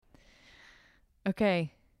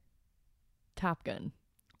Okay. Top Gun.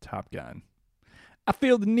 Top Gun. I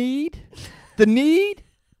feel the need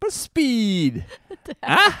for speed.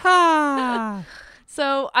 Aha!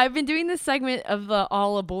 So I've been doing this segment of the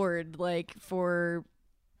all aboard, like for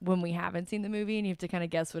when we haven't seen the movie and you have to kind of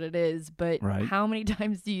guess what it is. But Right. How many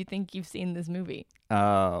times do you think you've seen this movie?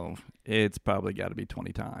 Oh, it's probably got to be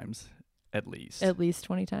 20 times at least. At least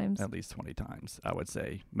 20 times? At least 20 times, I would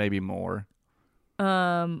say. Maybe more.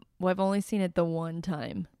 Well, I've only seen it the one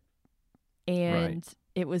time. And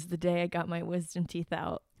it was the day I got my wisdom teeth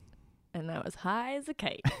out. And I was high as a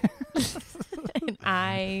kite. And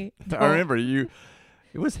I remember you.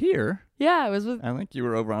 It was here. Yeah, it was with... I think you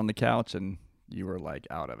were over on the couch and you were like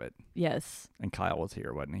out of it. Yes. And Kyle was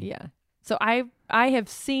here, wasn't he? Yeah. So I have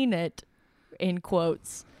seen it in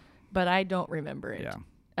quotes, but I don't remember it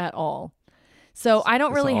at all. So I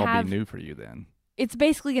don't really have... be new for you then. It's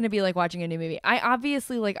basically going to be like watching a new movie. I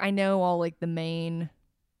obviously I know all like the main...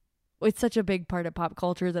 It's such a big part of pop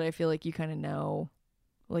culture that I feel like you kind of know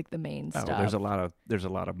like the main stuff. There's a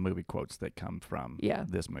lot of movie quotes that come from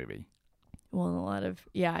this movie. Well, and a lot of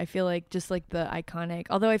I feel like just like the iconic.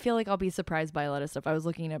 Although I feel like I'll be surprised by a lot of stuff. I was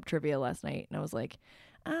looking up trivia last night and I was like,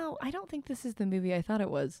 "Oh, I don't think this is the movie I thought it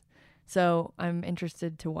was." So I'm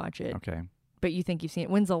interested to watch it. Okay. But you think you've seen it?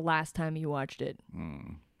 When's the last time you watched it?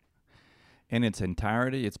 In its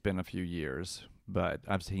entirety, it's been a few years, but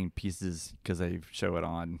I've seen pieces because they show it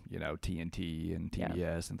on TNT and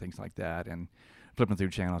TBS and things like that, and flipping through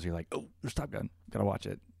channels, you're like, oh, there's Top Gun, gotta watch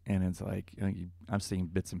it. And it's like I've seen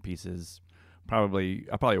bits and pieces. I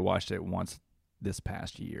probably watched it once this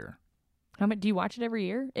past year. How much do you watch it every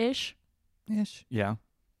year ish? Yeah.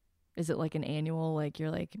 Is it like an annual, like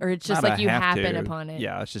you're like, or it's just like you happen upon it?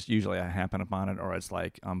 Yeah, it's just usually I happen upon it, or it's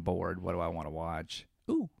like I'm bored. What do I want to watch?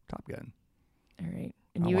 Ooh, Top Gun. All right.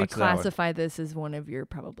 And you would classify this as one of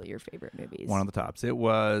probably your favorite movies. One of the tops. It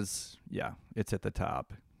was, it's at the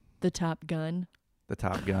top. The Top Gun? The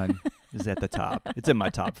Top Gun is at the top. It's in my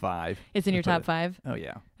top 5. It's in your top 5? Oh,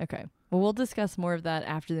 yeah. Okay. Well, we'll discuss more of that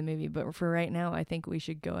after the movie, but for right now, I think we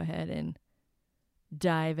should go ahead and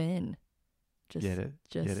dive in. Start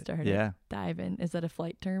it. Dive in. Is that a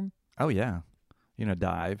flight term? Oh, yeah.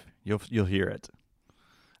 Dive. You'll hear it.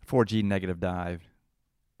 4G negative dive.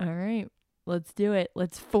 All right. Let's do it.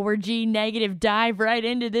 Let's 4G negative dive right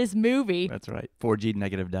into this movie. That's right. 4G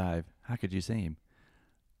negative dive. How could you see him?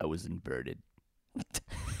 I was inverted.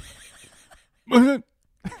 I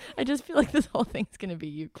just feel like this whole thing's going to be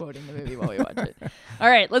you quoting the movie while we watch it. All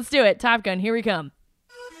right, let's do it. Top Gun, here we come.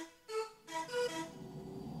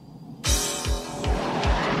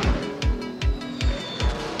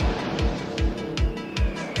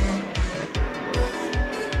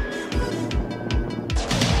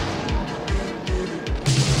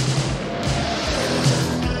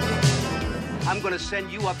 I'm going to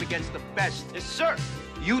send you up against the best. Yes, sir.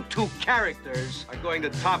 You two characters are going to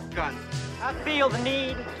Top Gun. I feel the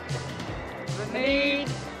need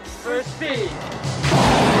for speed.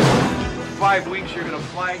 For 5 weeks, you're going to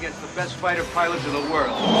fly against the best fighter pilots in the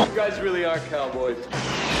world. You guys really are cowboys.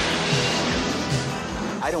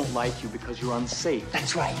 I don't like you because you're unsafe.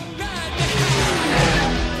 That's right.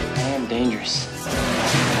 I am dangerous.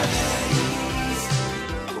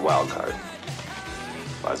 The wild card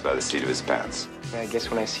flies by the seat of his pants. I guess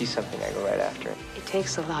when I see something, I go right after it. It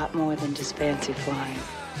takes a lot more than just fancy flying.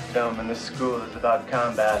 Gentlemen, this school is about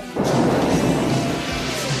combat.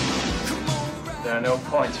 There are no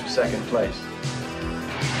points for second place.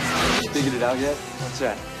 Figured it out yet? What's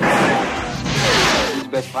that? Who's the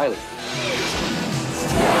best pilot?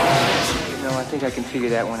 No, I think I can figure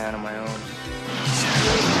that one out on my own.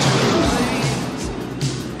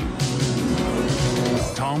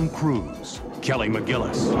 Tom Cruise, Kelly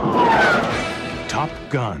McGillis. Top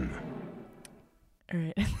Gun. All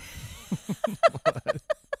right.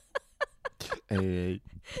 Hey.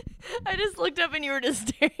 I just looked up and you were just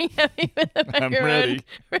staring at me with the microphone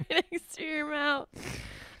right next to your mouth.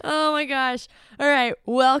 Oh my gosh. All right.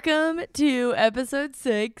 Welcome to episode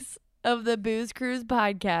 6 of the Booze Cruise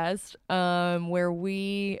podcast, where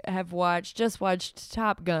we have just watched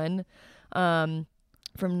Top Gun from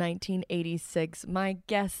 1986. My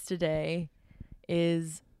guest today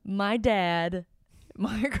is my dad,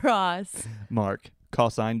 Mark Ross. Mark, call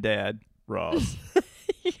sign Dad, Ross.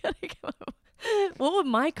 You gotta come up. What would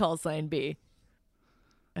my call sign be?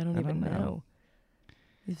 I don't even know.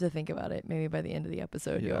 You have to think about it. Maybe by the end of the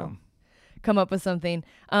episode, you'll come up with something.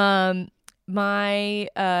 This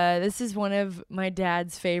is one of my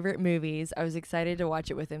dad's favorite movies. I was excited to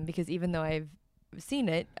watch it with him because even though I've seen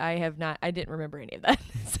it, I didn't remember any of that.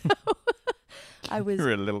 I was You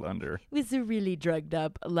were a little under. was really drugged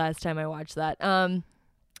up last time I watched that.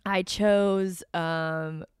 I chose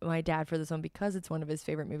my dad for this one because it's one of his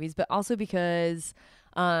favorite movies, but also because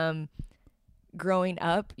growing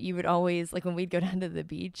up, you would always, like when we'd go down to the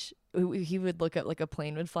beach, he would look up, like a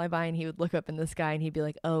plane would fly by and he would look up in the sky and he'd be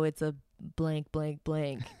like, oh, it's a blank, blank,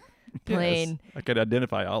 blank plane. Yes, I could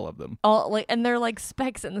identify all of them. All like, and they're like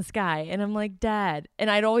specks in the sky. And I'm like, Dad. And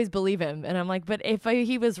I'd always believe him. And I'm like, but if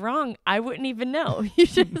he was wrong, I wouldn't even know. You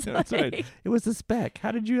just That's right. It was a speck.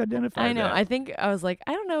 How did you identify I know. that? I think I was like,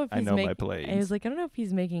 I don't know if he's my planes. I was like, I don't know if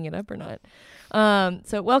he's making it up or not.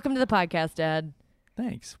 So welcome to the podcast, Dad.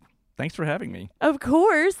 Thanks for having me. Of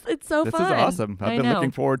course. It's so This fun. is awesome. I've been know. looking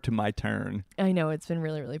forward to my turn. I know. It's been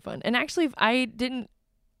really, really fun. And actually, I didn't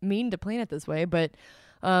mean to plan it this way, but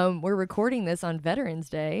we're recording this on Veterans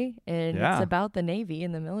Day, and it's about the Navy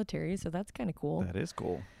and the military, so that's kind of cool. That is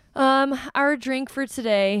cool. Our drink for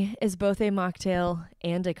today is both a mocktail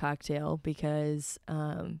and a cocktail because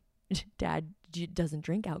Dad doesn't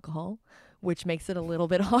drink alcohol, which makes it a little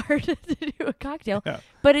bit hard to do a cocktail,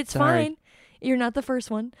 but it's fine. You're not the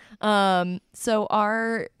first one. So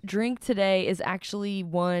our drink today is actually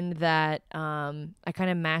one that I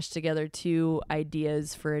kind of mashed together two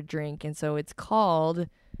ideas for a drink. And so it's called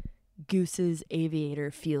Goose's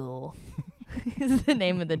Aviator Fuel is the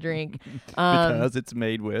name of the drink. Because it's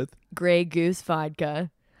made with Grey Goose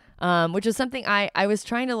Vodka, which is something I was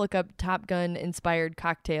trying to look up Top Gun inspired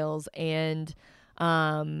cocktails. And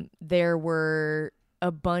there were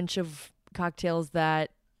a bunch of cocktails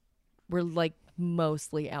that were like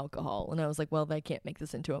mostly alcohol, and I was like, well, I can't make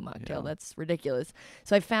this into a mocktail. That's ridiculous.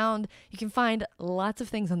 So I found you can find lots of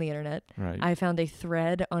things on the internet. Right. I found a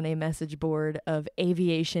thread on a message board of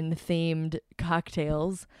aviation themed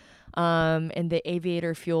cocktails, and the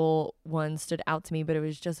Aviator Fuel one stood out to me, but it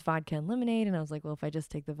was just vodka and lemonade, and I was like, well, if I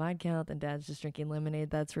just take the vodka out, then Dad's just drinking lemonade.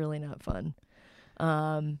 That's really not fun.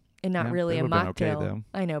 And not really a mocktail. Okay,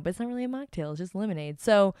 I know, but it's not really a mocktail. It's just lemonade.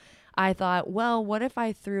 So I thought, well, what if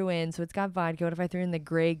I threw in, so it's got vodka, what if I threw in the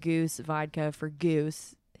Grey Goose vodka for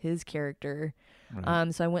Goose, his character?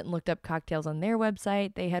 Right. So I went and looked up cocktails on their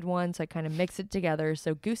website. They had one, so I kind of mixed it together.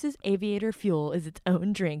 So Goose's Aviator Fuel is its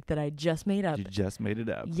own drink that I just made up. You just made it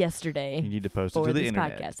up. Yesterday. You need to post it to the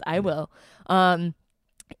internet. Podcast. I will.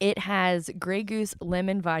 It has Grey Goose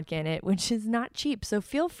Lemon Vodka in it, which is not cheap. So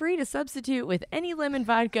feel free to substitute with any lemon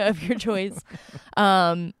vodka of your choice.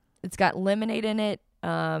 It's got lemonade in it,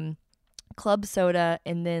 club soda,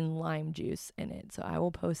 and then lime juice in it. So I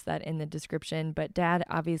will post that in the description. But Dad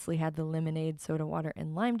obviously had the lemonade, soda water,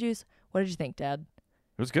 and lime juice. What did you think, Dad?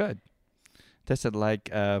 It was good. Tasted like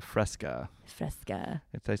Fresca. Fresca.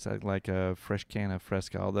 It tasted like a fresh can of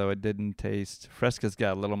Fresca, although it didn't taste. Fresca's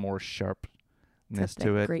got a little more sharpness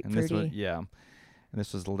to it. Grapefruity. And this one, and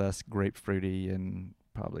this was less grapefruity and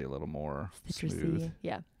probably a little more citrusy. Smooth.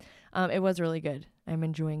 Yeah. It was really good. I'm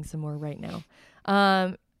enjoying some more right now.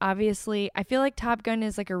 Obviously, I feel like Top Gun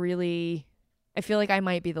is like I feel like I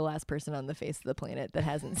might be the last person on the face of the planet that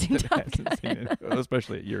hasn't seen Top Gun. Seen it,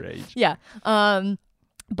 especially at your age. Yeah.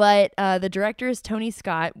 But the director is Tony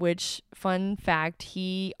Scott, which, fun fact,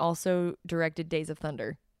 he also directed Days of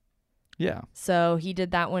Thunder. Yeah. So he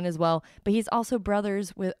did that one as well. But he's also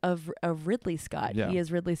brothers of Ridley Scott. Yeah. He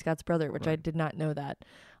is Ridley Scott's brother, which I did not know that.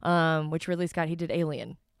 Which Ridley Scott, he did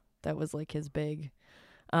Alien. That was like his big.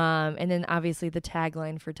 And then obviously the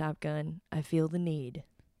tagline for Top Gun, I feel the need.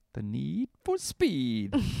 The need for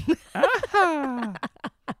speed. Aha!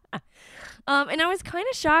 And I was kind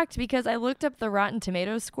of shocked because I looked up the Rotten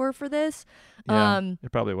Tomatoes score for this.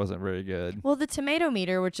 It probably wasn't very good. Well, the tomato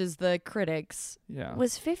meter, which is the critics,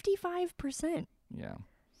 was 55%. Yeah.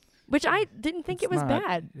 Which I didn't think it was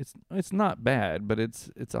bad. It's not bad, but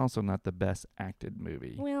it's also not the best acted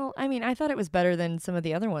movie. Well, I mean, I thought it was better than some of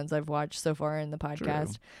the other ones I've watched so far in the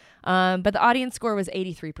podcast. But the audience score was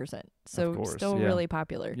 83%. So still really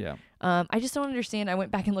popular. Yeah. I just don't understand. I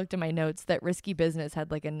went back and looked at my notes that Risky Business had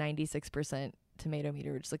like a 96% tomato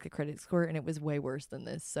meter, which is like the critic score, and it was way worse than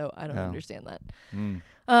this. So I don't understand that.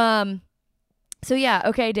 So yeah,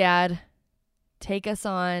 okay, Dad. Take us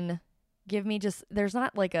on. Give me just there's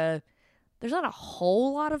not a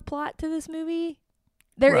whole lot of plot to this movie.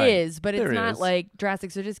 There is, but it's not like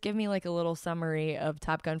drastic. So just give me like a little summary of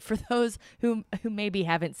Top Gun for those who maybe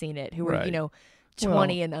haven't seen it, who are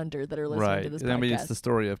 20 and under that are listening to this podcast. I mean, it's the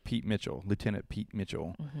story of Pete Mitchell, Lieutenant Pete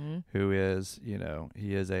Mitchell, who is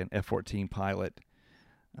he is an F-14 pilot.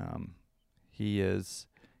 His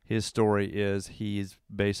story is he's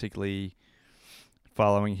basically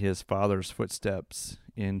following his father's footsteps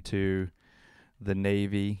into the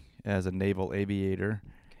Navy as a naval aviator,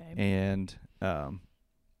 and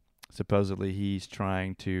supposedly he's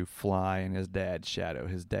trying to fly in his dad's shadow.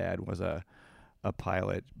 His dad was a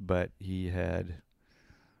pilot, but he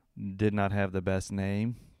did not have the best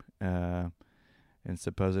name, and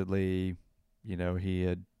supposedly, he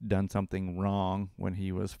had done something wrong when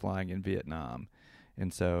he was flying in Vietnam,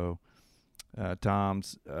 and so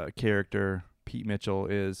Tom's character Pete Mitchell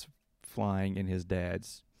is flying in his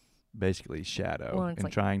dad's basically shadow, Well,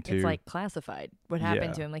 and trying to. It's like classified what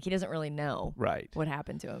happened to him. Like he doesn't really know what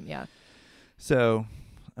happened to him. Yeah. So,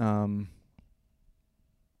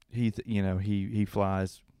 he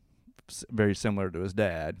flies very similar to his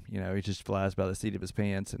dad. He just flies by the seat of his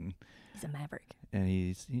pants, and he's a maverick. And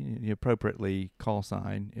he's appropriately call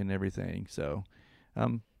sign and everything. So,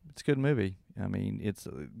 it's a good movie. I mean, it's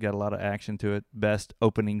got a lot of action to it. Best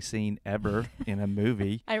opening scene ever in a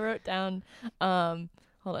movie. I wrote down,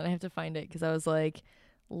 hold on, I have to find it because I was like,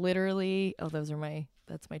 literally,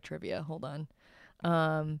 that's my trivia. Hold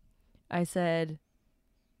on. I said,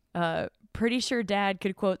 pretty sure Dad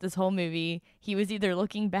could quote this whole movie. He was either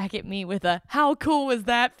looking back at me with a "How cool was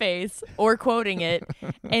that?" face or quoting it,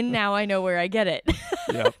 and now I know where I get it.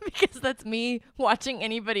 Yep. Because that's me watching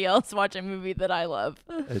anybody else watch a movie that I love.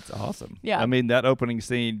 It's awesome. Yeah. I mean, that opening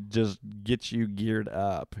scene just gets you geared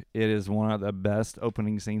up. It is one of the best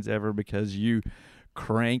opening scenes ever because you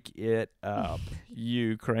crank it up.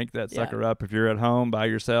 You crank that sucker up. If you're at home by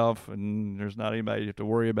yourself and there's not anybody you have to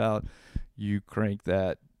worry about, you crank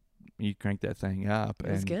that thing up.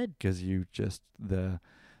 It was good. Because the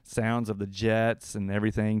sounds of the jets and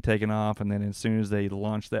everything taking off, and then as soon as they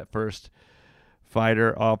launch that first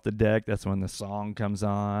fighter off the deck, that's when the song comes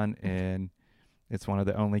on, and it's one of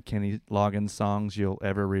the only Kenny Loggins songs you'll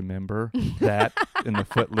ever remember. That and the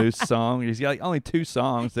Footloose song. He's got like only 2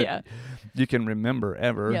 songs that you can remember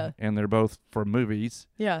ever, and they're both for movies.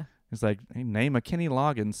 Yeah. It's like, hey, name a Kenny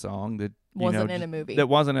Loggins song that wasn't in a movie. That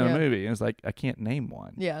wasn't in a movie. And it's like, I can't name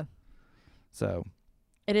one. Yeah. So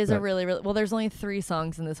it is a really, really well. There's only 3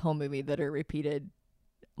 songs in this whole movie that are repeated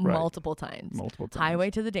multiple times.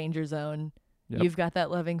 Highway to the Danger Zone. Yep. You've Got That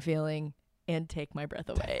Loving Feeling, and Take My Breath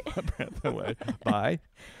Away. My Breath Away by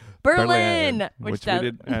Berlin. Which we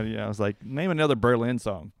did. I was like, name another Berlin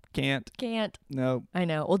song. Can't. No. I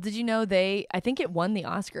know. Well, did you know I think it won the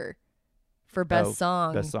Oscar for Best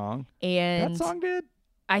Song. Best Song. And that song did?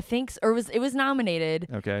 I think, or it was nominated.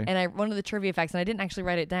 Okay. And one of the trivia facts, and I didn't actually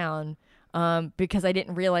write it down, because I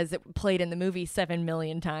didn't realize it played in the movie 7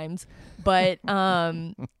 million times. But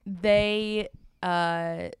the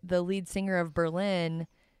lead singer of Berlin,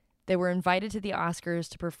 they were invited to the Oscars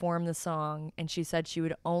to perform the song, and she said she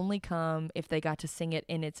would only come if they got to sing it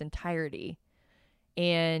in its entirety.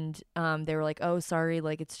 And they were like, "Oh, sorry,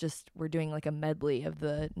 like it's just we're doing like a medley of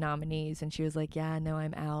the nominees." And she was like, "Yeah, no,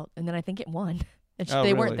 I'm out." And then I think it won, and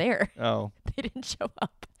they weren't there. Oh, they didn't show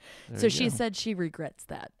up. There so she said she regrets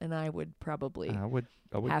that, and I would probably I would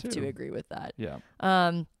have too. to agree with that. Yeah.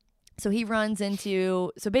 So he runs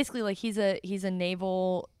into basically like he's a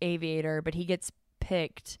naval aviator, but he gets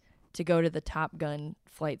picked to go to the Top Gun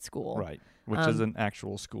flight school, right? Which is an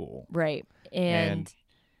actual school, right? And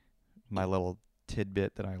my little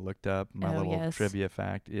tidbit that I looked up, my little trivia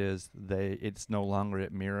fact is it's no longer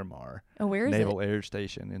at Miramar. Oh, where is Naval Air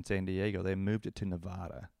Station in San Diego. They moved it to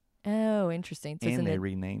Nevada. Oh, interesting. So and they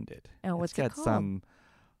renamed it. Oh, what's it called? It's got some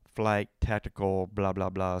flight tactical blah blah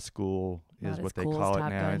blah school is what they call it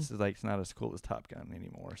now. It's like it's not as cool as Top Gun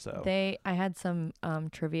anymore. So I had some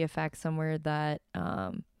trivia facts somewhere that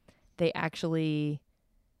they actually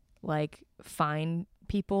like fine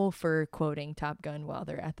people for quoting Top Gun while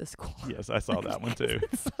they're at the school. Yes, I saw that one too.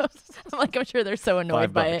 I'm sure they're so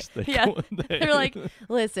annoyed by it. Yeah, they're like,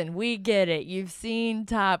 "Listen, we get it. You've seen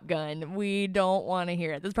Top Gun. We don't want to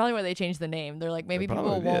hear it." That's probably why they changed the name. They're like, maybe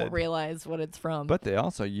people won't realize what it's from. But they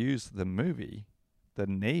also used the movie. The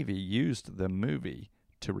Navy used the movie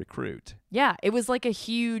to recruit. Yeah, it was like a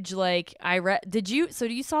huge like. Did you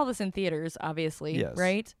saw this in theaters? Obviously, yes.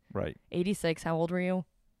 Right. 86. How old were you?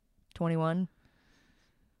 21.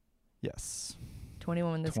 Yes.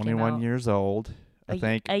 21 when this came out. 21 years old. I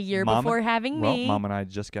think a year before having me. Mom and I had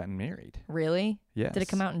just gotten married. Really? Yes. Did it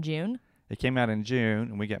come out in June? It came out in June,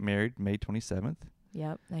 and we got married May 27th.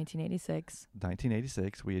 Yep, 1986.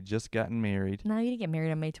 1986. We had just gotten married. No, you didn't get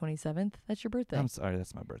married on May 27th. That's your birthday. I'm sorry,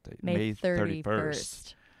 that's my birthday. May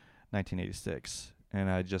 31st. 1986. And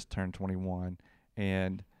I just turned 21.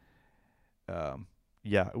 And,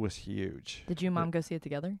 yeah, it was huge. Did you and Mom go see it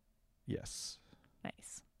together? Yes.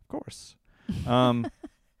 Nice. Of course.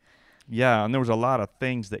 Yeah, and there was a lot of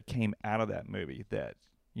things that came out of that movie that,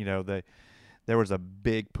 there was a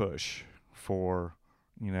big push for,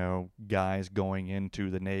 guys going into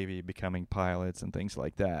the Navy, becoming pilots and things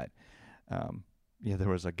like that. There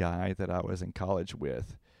was a guy that I was in college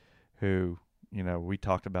with who, we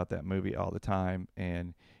talked about that movie all the time,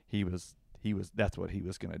 and that's what he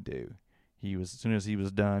was going to do. As soon as he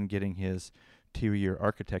was done getting his 2-year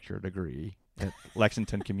architecture degree at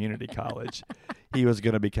Lexington Community College, he was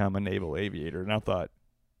going to become a naval aviator. And I thought,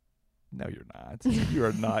 no, you're not. You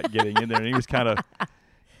are not getting in there. And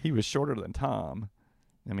he was shorter than Tom.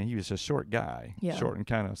 I mean, he was a short guy, short and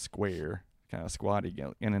kind of square, kind of squatty.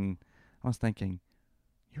 And then I was thinking,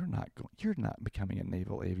 you're not becoming a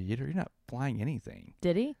naval aviator. You're not flying anything.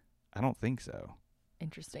 Did he? I don't think so.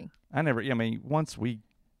 Interesting. Once we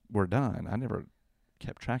were done, I never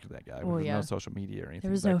kept track of that guy. There was no social media or anything.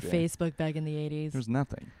 There was no Facebook back in the 80s. There was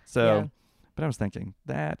nothing. So, but I was thinking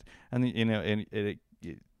that, and it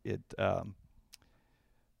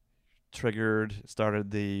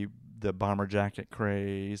started the bomber jacket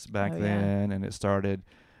craze back then, and it started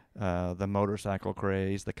the motorcycle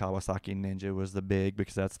craze. The Kawasaki Ninja was the big,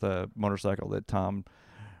 because that's the motorcycle that Tom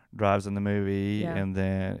drives in the movie, and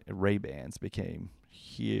then Ray-Bans became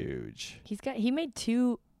huge. He made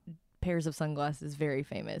 2 pairs of sunglasses very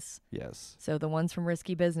famous. Yes. So the ones from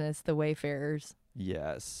Risky Business, the Wayfarers.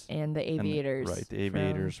 Yes. And the Aviators. The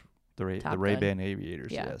Aviators, the Ray-Ban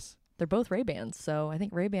Aviators. Yeah. Yes. They're both Ray-Bans, so I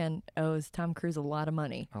think Ray-Ban owes Tom Cruise a lot of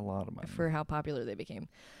money. For how popular they became.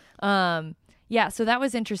 So that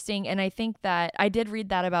was interesting, and I think that I did read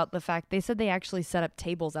that about the fact they said they actually set up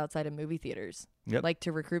tables outside of movie theaters, like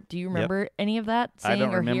to recruit. Do you remember any of that? I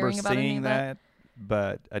don't remember seeing that,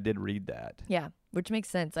 but I did read that. Yeah, which makes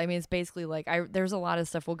sense. I mean, it's basically like there's a lot of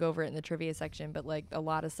stuff, we'll go over it in the trivia section, but like a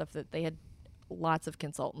lot of stuff that they had lots of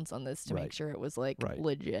consultants on this to make sure it was like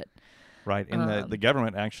legit. Right, and the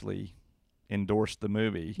government actually endorsed the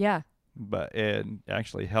movie. Yeah. But it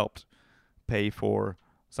actually helped pay for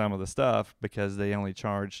some of the stuff, because they only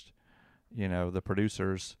charged, the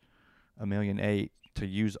producers $1.8 million to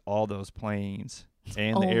use all those planes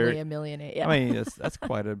and only the air. $1.8 million. Yeah. I mean, that's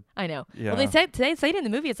quite a. I know. Yeah. Well, they say in the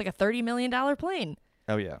movie it's like a $30 million plane.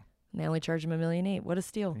 Oh yeah. And they only charge them $1.8 million. What a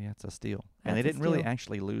steal! Yeah, it's a steal. And they didn't really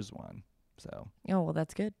actually lose one. So. Oh well,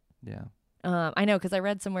 that's good. Yeah. I know, because I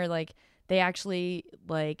read somewhere like they actually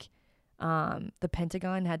like, the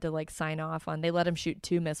Pentagon had to like sign off on. They let them shoot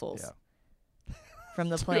 2 missiles. Yeah. From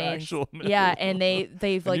the 2 planes. actual Yeah, and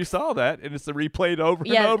they've like, you saw that, and it's replayed over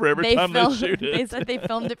and over every time they shoot it. They said they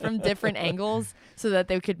filmed it from different angles so that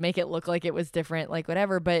they could make it look like it was different, like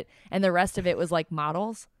whatever. And the rest of it was like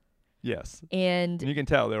models. Yes. And you can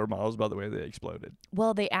tell they were models by the way they exploded.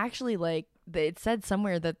 Well, they actually it said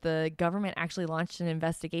somewhere that the government actually launched an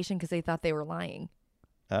investigation because they thought they were lying.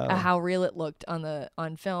 How real it looked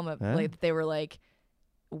on film. Like they were like,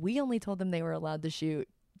 we only told them they were allowed to shoot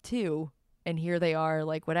 2. And here they are,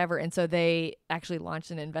 like, whatever. And so they actually launched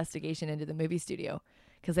an investigation into the movie studio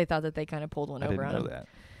because they thought that they kind of pulled one over on them. I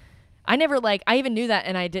didn't know that. I even knew that,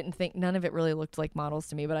 and I didn't think, none of it really looked like models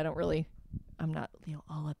to me, but I'm not,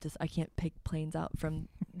 all up to, I can't pick planes out from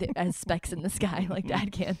as specks in the sky like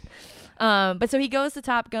Dad can. But so he goes to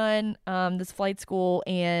Top Gun, this flight school,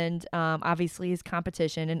 and obviously his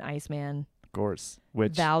competition in Iceman. Of course.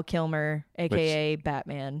 Val Kilmer, a.k.a.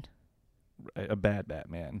 Batman. A bad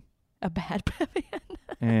Batman. A bad Batman.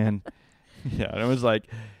 And it was like,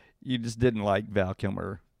 you just didn't like Val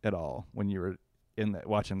Kilmer at all when you were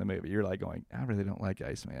watching the movie. You're like going, I really don't like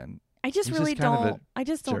Iceman. I just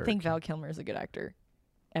don't think Val Kilmer is a good actor,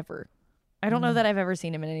 ever. I don't know that I've ever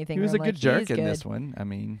seen him in anything. He was a good jerk in this one. I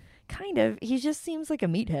mean, kind of. He just seems like a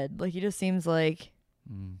meathead. Like, he just seems like,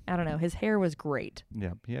 I don't know. His hair was great.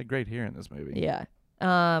 Yeah, he had great hair in this movie. Yeah.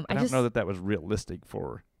 I don't know that was realistic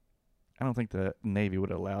for. I don't think the Navy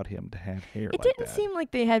would have allowed him to have hair like that. It didn't seem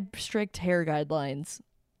like they had strict hair guidelines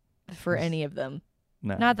for any of them.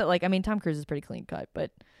 No. Not that, like, I mean, Tom Cruise is pretty clean cut,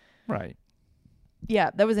 but. Right.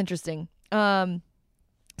 Yeah, that was interesting. So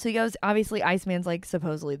he goes, obviously, Iceman's, like,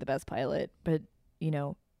 supposedly the best pilot, but,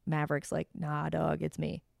 Maverick's like, nah, dog, it's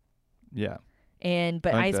me. Yeah.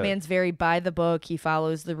 But like Iceman's very by the book. He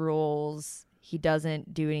follows the rules. He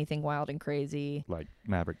doesn't do anything wild and crazy. Like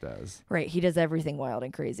Maverick does. Right. He does everything wild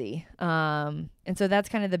and crazy. And so that's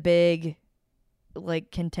kind of the big,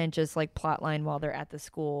 like, contentious, like, plot line while they're at the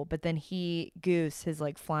school. But then Goose, his,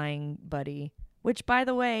 like, flying buddy, which, by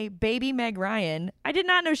the way, baby Meg Ryan, I did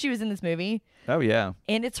not know she was in this movie. Oh, yeah.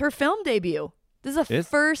 And it's her film debut. This is the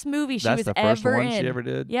first movie she was ever in. That's the first one she ever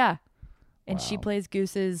did? Yeah. And she plays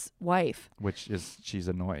Goose's wife. She's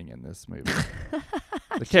annoying in this movie.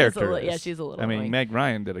 The character she's a little annoying. annoying. Meg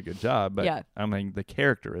Ryan did a good job, but yeah. I mean, the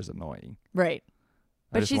character is annoying. Right.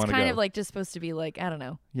 But she's kind go. of like just supposed to be like, I don't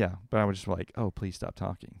know. Yeah, but I was just like, oh, please stop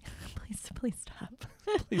talking. Please stop.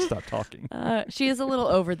 Please stop talking. She is a little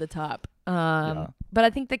over the top. But I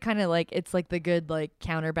think that kind of like, it's like the good like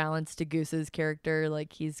counterbalance to Goose's character.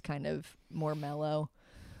 Like he's kind of more mellow.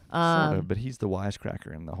 Sort of, but he's the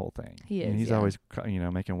wisecracker in the whole thing. He is. And he's always,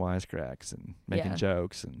 making wisecracks and making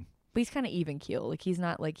jokes and. But he's kind of even keel. Like he's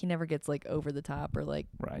not like, he never gets like over the top or like,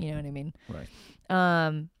 right. You know what I mean?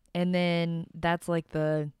 Right. And then that's like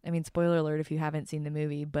spoiler alert if you haven't seen the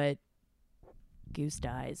movie, but Goose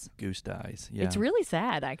dies. Yeah. It's really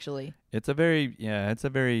sad, actually. It's a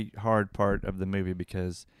very hard part of the movie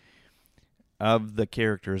because of the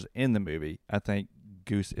characters in the movie. I think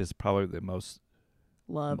Goose is probably the most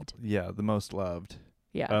loved. The most loved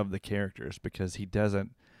of the characters because he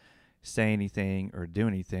doesn't say anything or do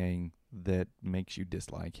anything that makes you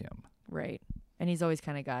dislike him. Right. And he's always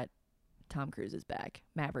kind of got Tom Cruise's back,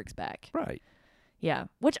 Maverick's back. Right. Yeah.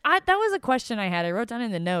 That was a question I had. I wrote down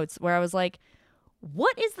in the notes where I was like,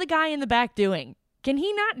 what is the guy in the back doing? Can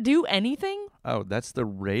he not do anything? Oh, that's the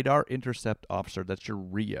radar intercept officer. That's your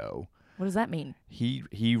Rio. What does that mean? He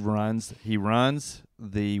runs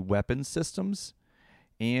the weapon systems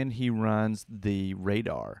and he runs the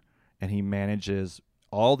radar and he manages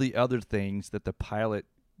all the other things that the pilot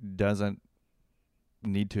doesn't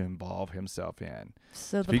need to involve himself in.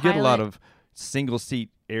 So if you get a lot of single seat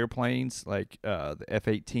airplanes, like the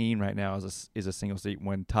F-18 right now is a single seat.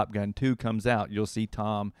 When Top Gun 2 comes out, you'll see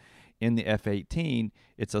Tom in the F-18.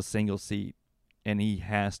 It's a single seat, and he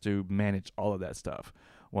has to manage all of that stuff.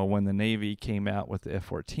 Well, when the Navy came out with the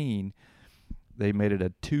F-14, they made it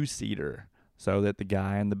a two-seater so that the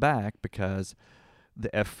guy in the back, because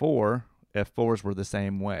the F-4s were the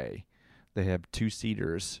same way. They have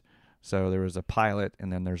two-seaters. So there was a pilot,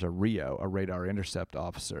 and then there's a Rio, a radar intercept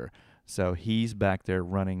officer. So he's back there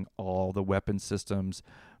running all the weapon systems,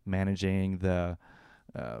 managing the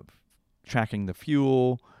tracking the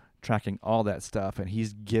fuel, tracking all that stuff, and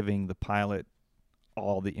he's giving the pilot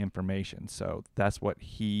all the information. So that's what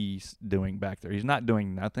he's doing back there. He's not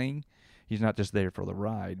doing nothing. He's not just there for the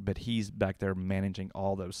ride, but he's back there managing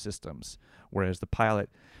all those systems, whereas the pilot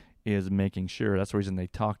is making sure. That's the reason they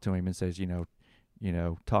talk to him and says,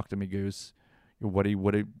 talk to me, Goose.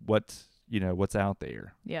 What's out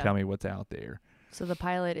there? Yeah. Tell me what's out there. So the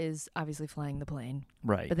pilot is obviously flying the plane,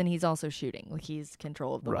 right? But then he's also shooting. Like he's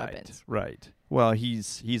control of the weapons, right? Well,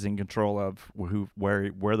 he's in control of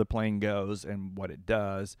where the plane goes and what it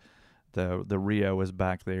does. The Rio is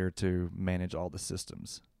back there to manage all the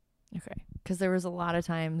systems. Okay, because there was a lot of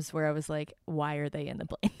times where I was like, "Why are they in the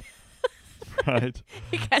plane?" Right.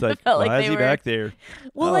 It's like, felt why like is he back there?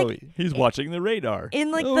 Well, he's watching the radar.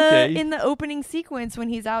 In the opening sequence when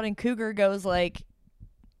he's out and Cougar goes like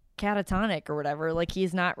catatonic or whatever, like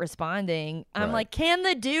he's not responding. I'm like, can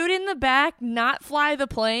the dude in the back not fly the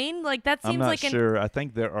plane? Like that seems I'm not like sure. I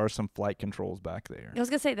think there are some flight controls back there. I was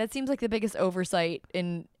gonna say that seems like the biggest oversight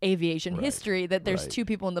in aviation history, that there's two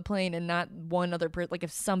people in the plane and not one other person. Like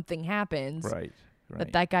if something happens, right.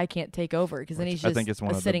 that guy can't take over because then he's just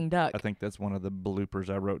a sitting duck. I think that's one of the bloopers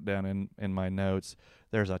I wrote down in my notes.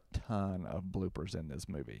 There's a ton of bloopers in this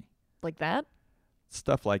movie. Like that?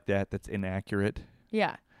 Stuff like that's inaccurate.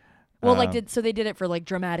 Yeah. Well, they did it for like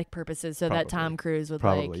dramatic purposes, so probably, that Tom Cruise would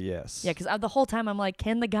probably yes. Yeah, because the whole time I'm like,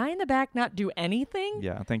 can the guy in the back not do anything?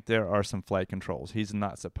 Yeah, I think there are some flight controls. He's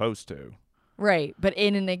not supposed to. Right, but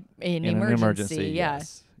in an emergency, yeah,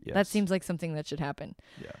 yes. That seems like something that should happen.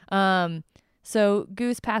 Yeah. So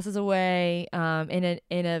Goose passes away in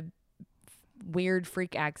a weird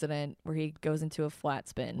freak accident where he goes into a flat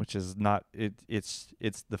spin. Which is not it's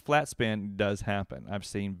the flat spin does happen. I've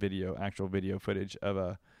seen actual video footage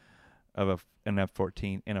of an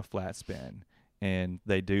F-14 in a flat spin, and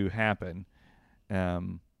they do happen.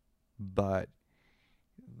 But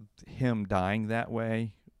him dying that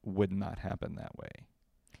way would not happen that way.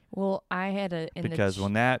 Well, I had because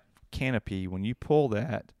when that canopy, when you pull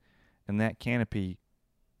that, and that canopy,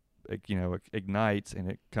 ignites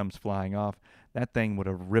and it comes flying off, that thing would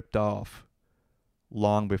have ripped off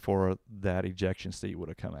long before that ejection seat would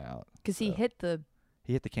have come out. Because he hit the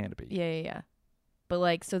canopy. Yeah.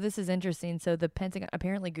 But so this is interesting. So the Pentagon,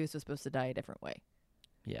 apparently Goose was supposed to die a different way.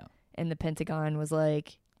 Yeah. And the Pentagon was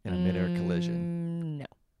like, in a midair collision. No.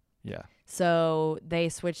 Yeah. So they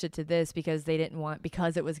switched it to this because they didn't want,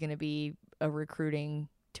 because it was going to be a recruiting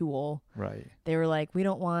tool. Right. They were like, we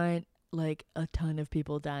don't want like a ton of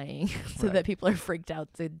people dying so that people are freaked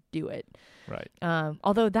out to do it. Right.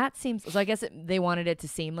 Although that seems, so I guess they wanted it to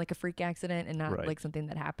seem like a freak accident and not like something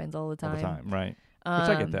that happens all the time. Right. Which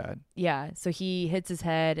I get that. Yeah. So he hits his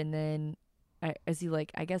head and then is he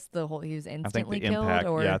like? I guess he was I think instantly the killed, impact.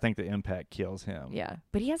 or Yeah, I think the impact kills him. yeah.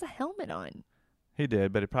 But he has a helmet on. He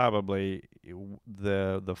did, but it probably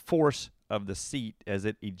the force of the seat as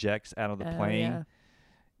it ejects out of the plane.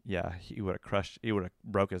 Yeah, he would have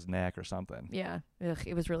broke his neck or something. Yeah,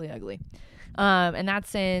 it was really ugly. And that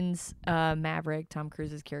sends Maverick, Tom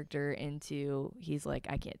Cruise's character, into he's like,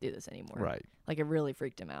 I can't do this anymore. Right. Like it really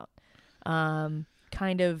freaked him out.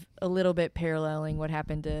 Kind of a little bit paralleling what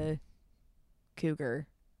happened to Cougar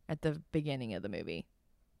at the beginning of the movie.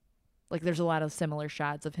 Like there's a lot of similar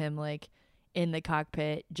shots of him like in the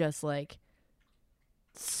cockpit, just like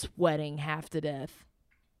sweating half to death,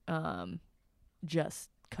 just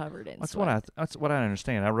covered in sweat. That's what I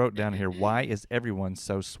understand. I wrote down here, why is everyone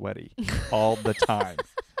so sweaty all the time?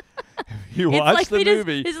 You watch the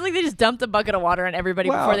movie. It's like they just dumped a bucket of water on everybody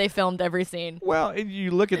before they filmed every scene. Well, and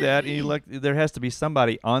you look at that, and you look. There has to be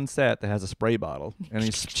somebody on set that has a spray bottle, and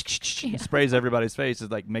he sprays everybody's face.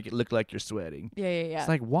 It's like make it look like you're sweating. Yeah. It's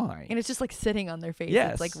like why? And it's just like sitting on their face.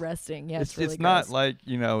 Yes. It's like resting. Yeah, it's really not gross. like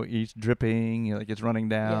he's dripping, like it's running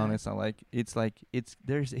down. Yeah. It's not like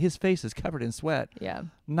there's his face is covered in sweat. Yeah.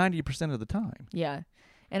 90% of the time. Yeah,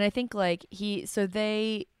 and I think like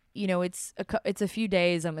they. It's a few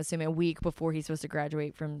days, I'm assuming a week before he's supposed to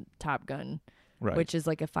graduate from Top Gun, Right. which is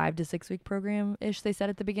like a 5 to 6 week program ish. They said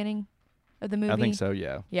at the beginning of the movie. I think so.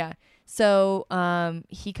 Yeah. Yeah. So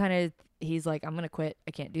he's like, I'm gonna quit.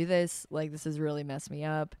 I can't do this. Like this has really messed me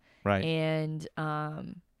up. Right. And a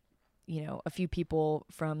few people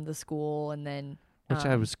from the school, and then Which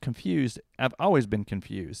I was confused. I've always been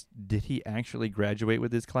confused. Did he actually graduate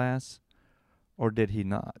with his class, or did he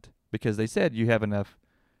not? Because they said you have enough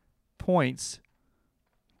points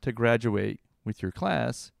to graduate with your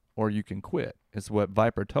class or you can quit, is what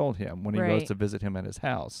Viper told him when he goes to visit him at his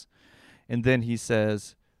house. And then he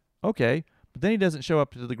says, okay, but then he doesn't show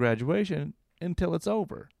up to the graduation until it's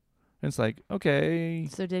over. And it's like, okay.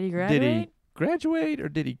 So did he graduate? Did he graduate or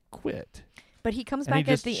did he quit? But he comes And back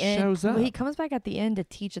he at the just end. shows up. Well, he comes back at the end to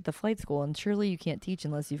teach at the flight school, and surely you can't teach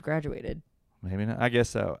unless you've graduated. Maybe not. I guess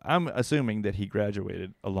so. I'm assuming that he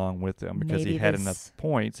graduated along with them because Maybe he had enough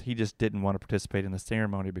points. He just didn't want to participate in the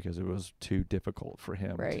ceremony because it was too difficult for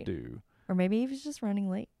him to do. Or maybe he was just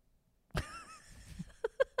running late.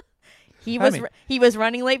 He was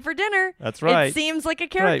running late for dinner. That's right. It seems like a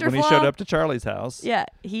character when flaw. he showed up to Charlie's house. Yeah,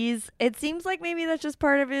 it seems like maybe that's just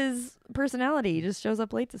part of his personality. He just shows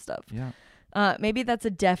up late to stuff. Yeah. Maybe that's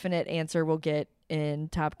a definite answer we'll get in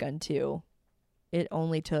Top Gun 2. It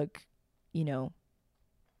only took,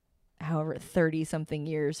 however 30-something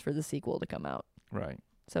years for the sequel to come out. Right.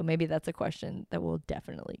 So maybe that's a question that we'll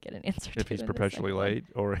definitely get an answer to. If he's perpetually late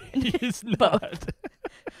or he's not. Both.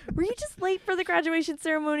 Were you just late for the graduation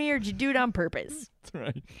ceremony or did you do it on purpose? That's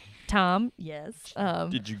right. Tom, yes.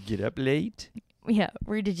 Did you get up late? Yeah.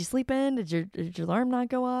 Did you sleep in? Did your alarm not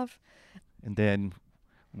go off? And then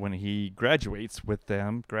when he graduates with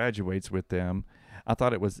them, I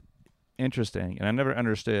thought it was interesting, and I never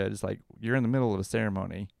understood. It's like you're in the middle of a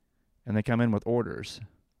ceremony, and they come in with orders.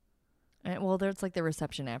 Well, there's like the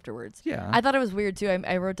reception afterwards. Yeah. I thought it was weird too.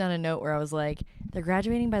 I wrote down a note where I was like, they're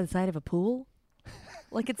graduating by the side of a pool?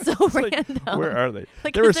 Like it's so random. Like, where are they?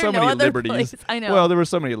 Like, there were is so no many other liberties. place? I know. Well, there were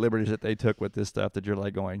so many liberties that they took with this stuff that you're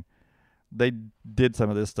like going, they did some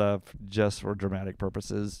of this stuff just for dramatic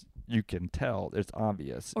purposes. You can tell. It's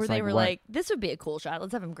obvious. Or it's they were why- like, this would be a cool shot.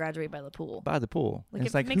 Let's have him graduate by the pool. by the pool. Like, And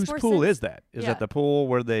it's it like, makes whose more pool sense. is that? Is Yeah. that the pool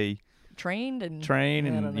where they Trained and train I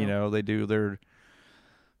and, don't know. they do their,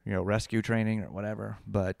 rescue training or whatever.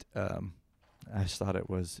 But I just thought it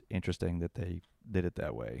was interesting that they did it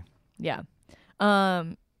that way. Yeah.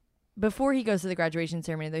 Before he goes to the graduation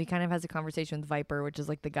ceremony, though, he kind of has a conversation with Viper, which is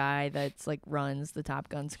like the guy that's like runs the Top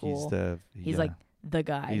Gun school. He's like the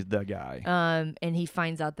guy. He's the guy. And he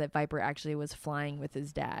finds out that Viper actually was flying with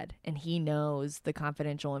his dad, and he knows the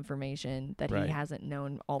confidential information that Right. he hasn't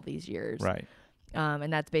known all these years. Right.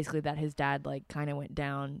 And that's basically that his dad like kind of went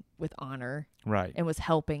down with honor Right. and was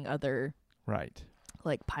helping other Right.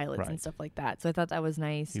 like pilots Right. and stuff like that. So I thought that was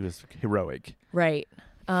nice. He was heroic. Right.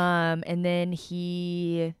 And then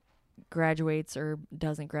he graduates or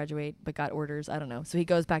doesn't graduate but got orders. I don't know. So he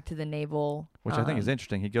goes back to the naval. Which I think is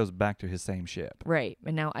interesting. He goes back to his same ship. Right.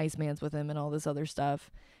 And now Iceman's with him and all this other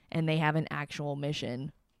stuff. And they have an actual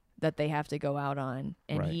mission that they have to go out on.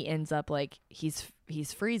 And Right. he ends up like he's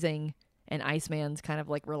freezing and Iceman's kind of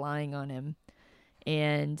like relying on him.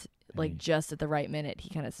 And like just at the right minute he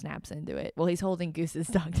kind of snaps into it. Well, he's holding Goose's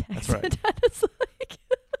dog tag. That's right. It's like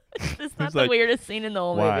it's not He's the like, weirdest scene in the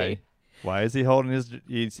whole Why? movie. Why is he holding his...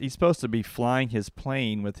 He's supposed to be flying his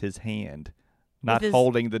plane with his hand, not his-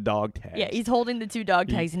 holding the dog tags. Yeah, he's holding the two dog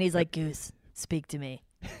tags and he's like, Goose, speak to me.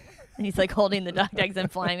 And he's like holding the duck eggs and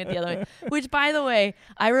flying it the other way. Which, by the way,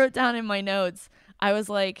 I wrote down in my notes. I was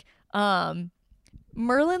like,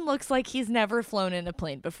 Merlin looks like he's never flown in a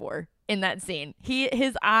plane before in that scene.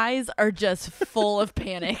 His eyes are just full of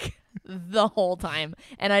panic the whole time.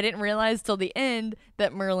 And I didn't realize till the end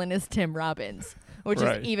that Merlin is Tim Robbins, which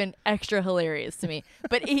is even extra hilarious to me.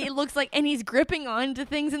 But he looks like, and he's gripping onto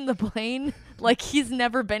things in the plane like he's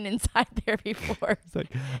never been inside there before. It's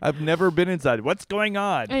like, I've never been inside. What's going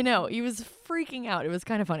on? I know. He was freaking out. It was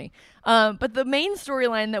kind of funny. But the main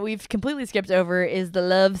storyline that we've completely skipped over is the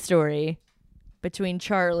love story between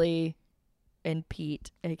Charlie and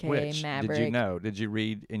Pete, aka Which, Maverick. did you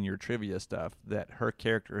read in your trivia stuff that her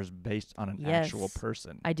character is based on an actual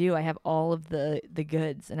person? I do. I have all of the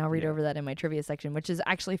goods, and I'll read over that in my trivia section, which is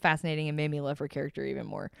actually fascinating and made me love her character even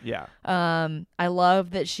more. Yeah. I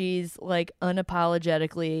love that she's like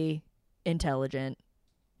unapologetically intelligent.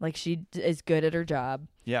 Like she is good at her job.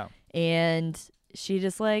 Yeah. And she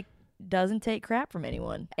just like doesn't take crap from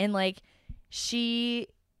anyone. And like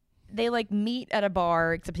they like meet at a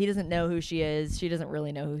bar, except he doesn't know who she is. She doesn't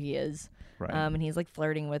really know who he is. Right. And he's like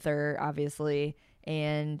flirting with her, obviously.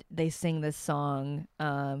 And they sing this song,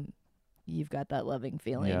 You've Got That Loving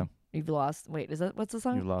Feeling. Yeah. What's the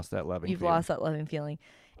song? You've lost that loving You've feeling. lost that loving feeling.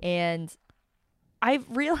 And I've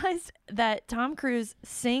realized that Tom Cruise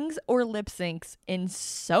sings or lip syncs in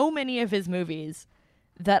so many of his movies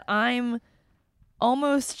that I'm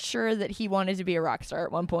almost sure that he wanted to be a rock star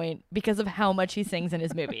at one point because of how much he sings in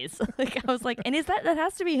his movies. Like I was like, and that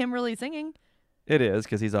has to be him really singing? It is,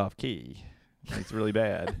 because he's off key. It's really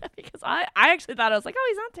bad. Because I actually thought, I was like, oh,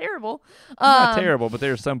 he's not terrible. Not terrible, but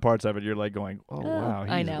there's some parts of it you're like going, oh wow,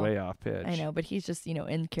 he's way off pitch. I know, but he's just,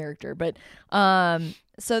 in character. But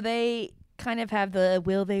so they kind of have the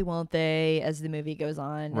will they, won't they as the movie goes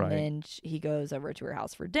on. Right. And then he goes over to her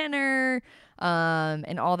house for dinner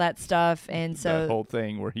and all that stuff. And so that whole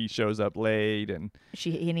thing where he shows up late and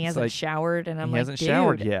he hasn't showered. And I'm he like, hasn't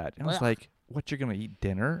showered dude. yet. And I was like, what, you're going to eat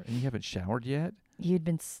dinner and you haven't showered yet? It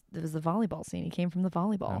was the volleyball scene. He came from the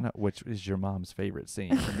volleyball. I don't know, which is your mom's favorite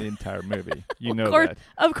scene in the entire movie. You know course, that.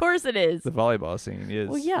 Of course it is. The volleyball scene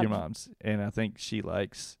is your mom's. And I think she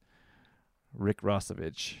likes Rick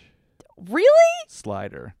Rossovich. Really?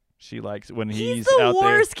 Slider. She likes when he's out the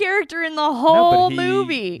worst there. character in the whole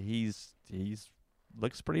movie. He's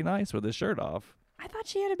looks pretty nice with his shirt off. I thought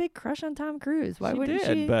she had a big crush on Tom Cruise. Why wouldn't she?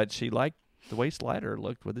 she? But she liked the way Slider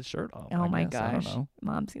looked with his shirt off. Oh my gosh. I don't know.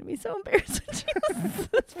 Mom's going to be so embarrassed when she listens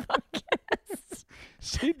to this podcast.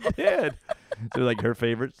 She did. So like her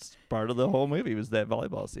favorite part of the whole movie was that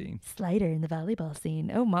volleyball scene. Slider in the volleyball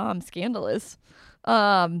scene. Oh, Mom, scandalous.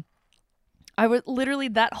 I would literally,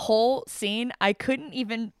 that whole scene, I couldn't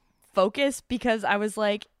even focus because I was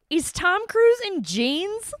like, is Tom Cruise in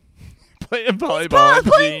jeans? Playing volleyball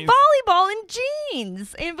playing volleyball in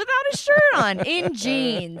jeans and without a shirt on in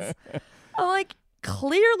jeans. I'm like,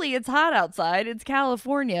 clearly it's hot outside. It's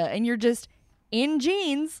California and you're just in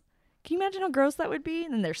jeans. Can you imagine how gross that would be?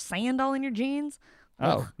 And then there's sand all in your jeans. Oh,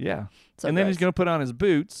 Ugh. yeah. So and then gross. he's going to put on his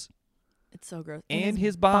boots. It's so gross. And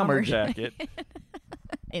his bomber jacket.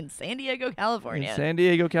 In San Diego, California.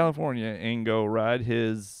 And go ride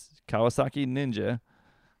his Kawasaki Ninja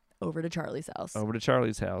over to Charlie's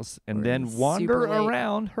house. And We're then wander super late.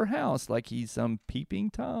 around her house like he's some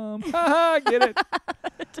peeping Tom. Get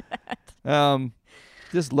it?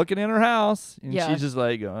 Just looking in her house, and she's just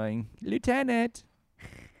like going, Lieutenant.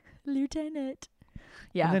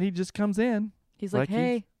 Yeah. And then he just comes in. He's like,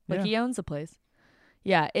 hey, he owns the place.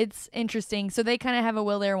 Yeah, it's interesting. So they kind of have a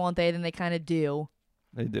will there, won't they? Then they kind of do.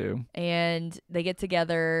 They do. And they get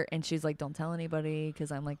together, and she's like, don't tell anybody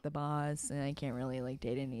because I'm like the boss, and I can't really like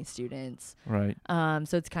date any students. Right.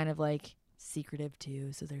 So it's kind of like secretive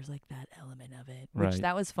too. So there's like that element of it, which Right.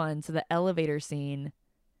 that was fun. So the elevator scene,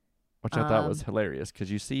 which I thought was hilarious because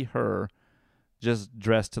you see her just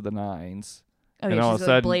dressed to the nines. oh And yeah, all she's of a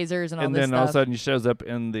got sudden- blazers and all And this then stuff. all of a sudden she shows up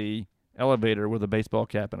in the elevator with a baseball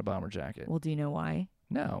cap and a bomber jacket. Well, do you know why?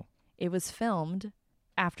 No. It was filmed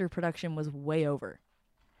after production was way over.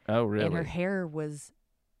 Oh, really? And her hair was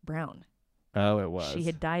brown. Oh, it was. She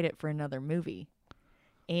had dyed it for another movie.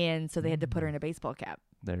 And so they had to put her in a baseball cap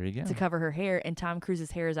There you go. to cover her hair. And Tom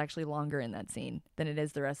Cruise's hair is actually longer in that scene than it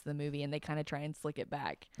is the rest of the movie. And they kind of try and slick it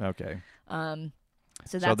back. Okay.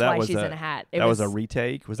 So that's that why was she's a- in a hat. That was a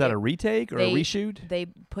retake? Was that a retake or a reshoot? They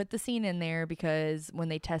put the scene in there because when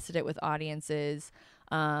they tested it with audiences,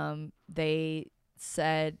 they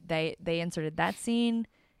said they inserted that scene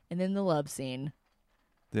and then the love scene.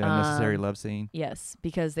 The unnecessary love scene? Yes,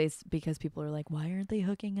 because people are like, why aren't they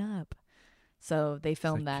hooking up? So they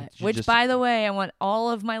filmed like, that. you Which, just- by the way, I want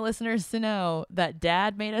all of my listeners to know that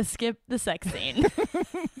Dad made us skip the sex scene.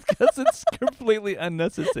 Because it's completely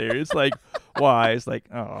unnecessary. It's like, why? It's like,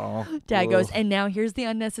 oh. Dad goes, and now here's the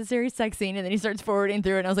unnecessary sex scene. And then he starts forwarding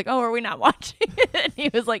through it. And I was like, oh, are we not watching it? And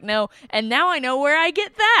he was like, no. And now I know where I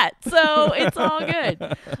get that. So it's all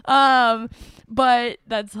good. But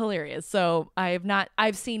that's hilarious. So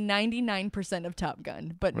I've seen 99% of Top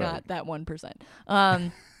Gun, but Right. not that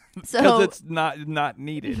 1%. Because So it's not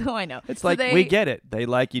needed. no, I know. It's So like, they, we get it. They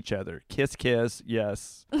like each other. Kiss, kiss,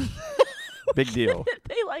 yes. Big deal.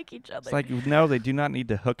 they like each other. It's like, no, they do not need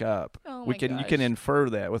to hook up. Oh You my can gosh. infer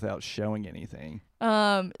that without showing anything.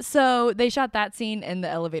 So they shot that scene and the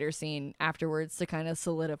elevator scene afterwards to kind of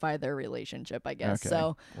solidify their relationship, I guess. Okay,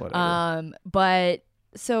 So, whatever. but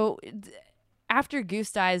so after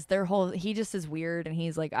Goose dies, he just is weird, and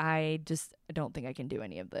he's like, I just don't think I can do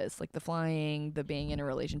any of this, like the flying, the being in a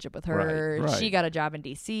relationship with her. Right. She got a job in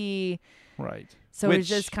DC, Right. so it's Which-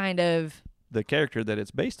 just kind of The character that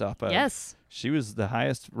it's based off of. yes, She was the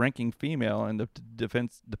highest ranking female in the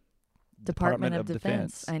Department of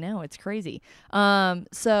Defense. I know, it's crazy.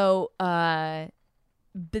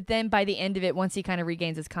 But then by the end of it, once he kind of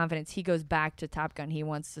regains his confidence, he goes back to Top Gun. He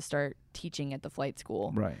wants to start teaching at the flight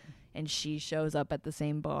school. Right. And she shows up at the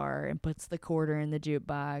same bar and puts the quarter in the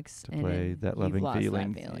jukebox To and play then that you've loving lost that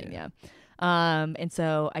feeling. feeling, Yeah. yeah. And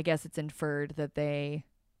so I guess it's inferred that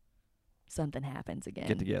something happens again.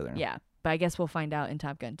 Get together. Yeah. But I guess we'll find out in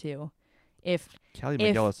Top Gun 2. If Kelly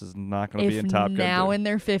McGillis is not going to be in Top Gun. now 2. in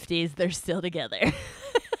their 50s they're still together.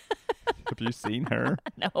 Have you seen her?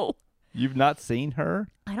 No. You've not seen her?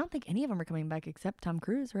 I don't think any of them are coming back except Tom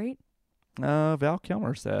Cruise, right? Val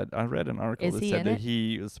Kilmer said, I read an article Is that he said in that it?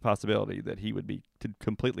 he was a possibility that he would be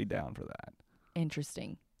completely down for that.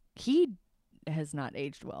 Interesting. He has not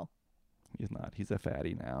aged well. He's not. He's a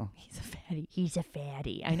fatty now. He's a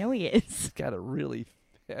fatty. I know he is. He's got a really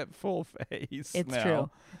full face. It's now. true.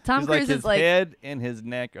 Tom He's Cruise like, his is like, head and his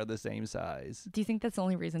neck are the same size. do you think that's the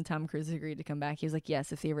only reason Tom Cruise agreed to come back? He was like,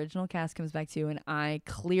 yes, if the original cast comes back too, and I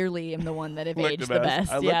clearly am the one that have Looked aged at the us.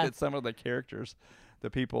 best. I looked yeah. at some of the characters, the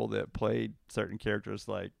people that played certain characters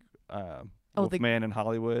like the- Wolfman in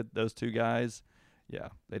Hollywood, those two guys. Yeah,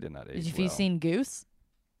 they did not age Have well. you seen Goose?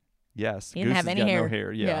 Yes. He didn't Goose have has any got hair. no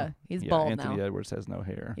hair. Yeah. he's bald Anthony now. Edwards has no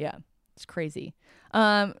hair. Yeah, it's crazy.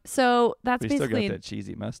 So that's But he still basically got that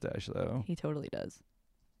cheesy mustache though. he totally does.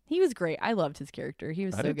 He was great. I loved his character. He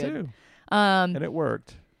was I so did good. too. And And it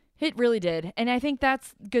worked. it really did. And I think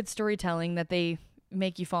that's good storytelling, that they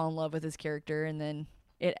make you fall in love with his character, and then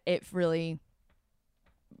it really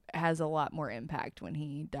has a lot more impact when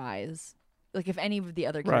he dies. Like if any of the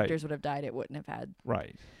other Right. characters would have died, it wouldn't have had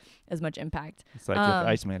Right. as much impact. It's like if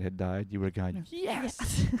Iceman had died, you would have gone,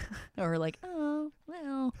 Yes. Or like, oh,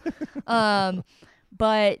 well.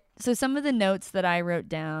 But so some of the notes that I wrote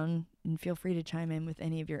down, and feel free to chime in with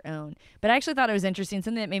any of your own, but I actually thought it was interesting.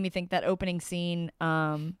 Something that made me think that opening scene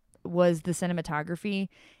was the cinematography.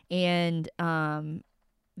 And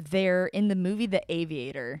they're in the movie The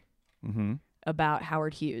Aviator mm-hmm. about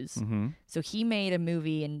Howard Hughes. Mm-hmm. So he made a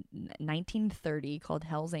movie in 1930 called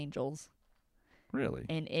Hell's Angels. Really?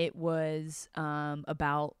 And it was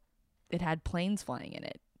about, it had planes flying in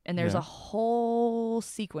it. And there's Yeah. a whole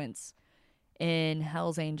sequence in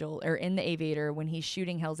Hell's Angel, or in The Aviator, when he's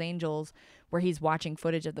shooting Hell's Angels, where he's watching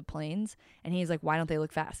footage of the planes, and he's like, why don't they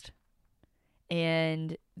look fast?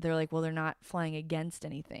 And they're like, well, they're not flying against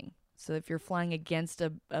anything. So if you're flying against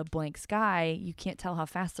a blank sky, you can't tell how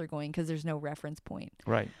fast they're going because there's no reference point.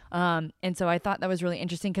 Right. And so I thought that was really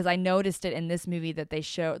interesting, because I noticed it in this movie that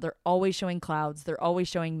they're always showing clouds, they're always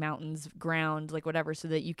showing mountains, ground, like whatever, so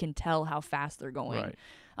that you can tell how fast they're going.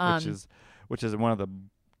 Right. Which is one of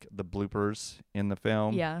the bloopers in the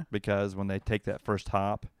film. Yeah. Because when they take that first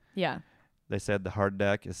hop, Yeah. they said the hard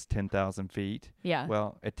deck is 10,000 feet. Yeah.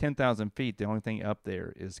 Well, at 10,000 feet, the only thing up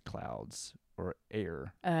there is clouds or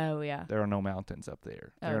air. Oh, yeah. There are no mountains up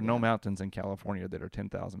there. Oh, There are no yeah. mountains in California that are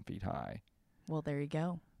 10,000 feet high. Well, there you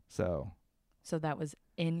go. So that was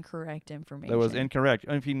incorrect information. that was incorrect.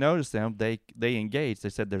 And if you notice them, they engaged. They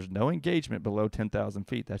said there's no engagement below 10,000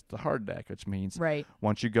 feet. That's the hard deck, which means Right.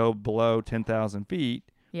 once you go below 10,000 feet,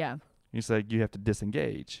 Yeah. you say you have to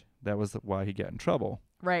disengage. That was why he got in trouble.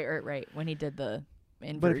 Right. When he did the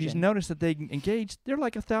inversion. But if you notice that they engaged, they're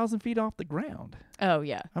like 1,000 feet off the ground. Oh,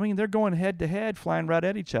 yeah. I mean, they're going head to head, flying right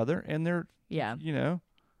at each other, and they're, Yeah.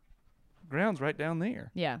 ground's right down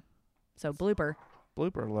there. Yeah. So blooper.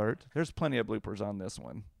 Blooper alert. There's plenty of bloopers on this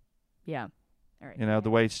one. Yeah. All right. The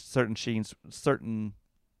way certain scenes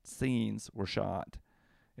were shot.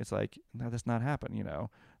 It's like, no, that's not happened,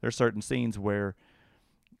 There's certain scenes where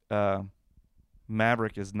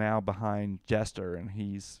Maverick is now behind Jester, and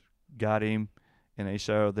he's got him, and they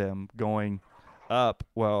show them going up.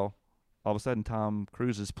 Well, all of a sudden, Tom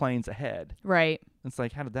Cruise's plane's ahead. Right. It's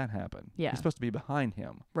like, how did that happen? Yeah. He's supposed to be behind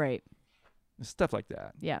him. Right. Stuff like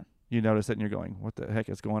that. Yeah. You notice it, and you're going, what the heck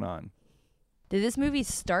is going on? Did this movie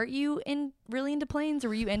start you really into planes, or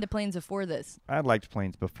were you into planes before this? I liked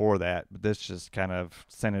planes before that, but this just kind of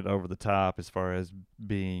sent it over the top as far as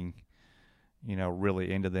being,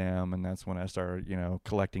 really into them. And that's when I started,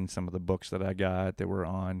 collecting some of the books that I got that were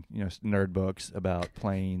on, nerd books about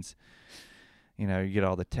planes. You get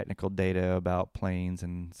all the technical data about planes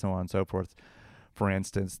and so on and so forth. For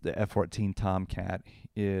instance, the F-14 Tomcat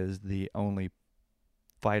is the only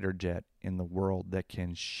fighter jet in the world that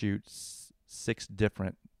can shoot 6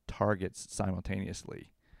 different targets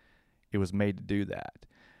simultaneously. It was made to do that.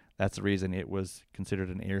 That's the reason it was considered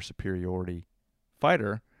an air superiority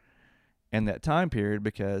fighter in that time period,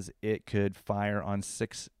 because it could fire on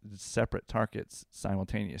 6 separate targets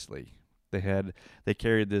simultaneously. They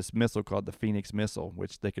carried this missile called the Phoenix missile,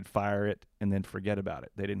 which they could fire it and then forget about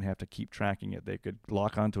it. They didn't have to keep tracking it. They could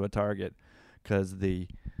lock onto a target because the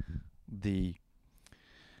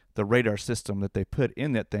radar system that they put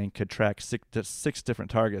in that thing could track 6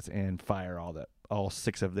 different targets and fire all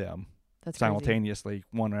 6 of them. That's simultaneously, crazy.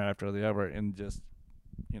 One right after the other, and just,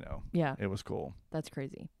 yeah, it was cool. That's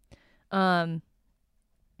crazy.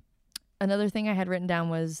 Another thing I had written down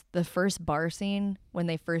was the first bar scene when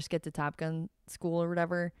they first get to Top Gun school or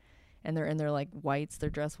whatever, and they're in their like whites,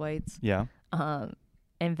 their dress whites. Yeah.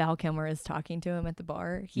 And Val Kilmer is talking to him at the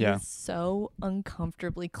bar. He is so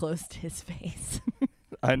uncomfortably close to his face.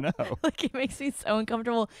 I know. Like, it makes me so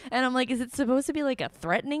uncomfortable. And I'm like, is it supposed to be like a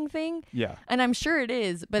threatening thing? Yeah. And I'm sure it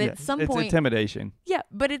is, but at some point... It's intimidation. Yeah,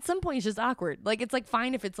 but at some point it's just awkward. Like, it's like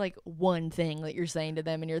fine if it's like one thing that you're saying to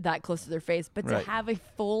them and you're that close to their face, but to have a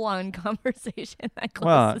full-on conversation that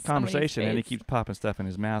close to conversation, and he face. keeps popping stuff in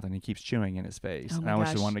his mouth and he keeps chewing in his face. Oh and I wish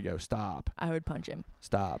he wanted to go, stop. I would punch him.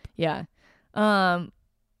 Stop. Yeah.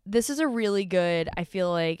 This is a really good, I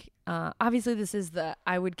feel like, obviously this is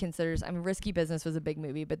I would consider, Risky Business was a big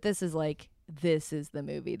movie, but this is the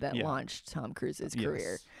movie that launched Tom Cruise's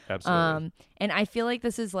career. Absolutely. And I feel like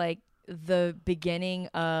this is like the beginning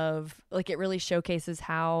of, like, it really showcases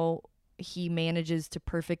how he manages to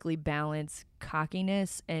perfectly balance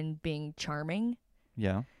cockiness and being charming.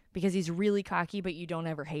 Yeah. Because he's really cocky, but you don't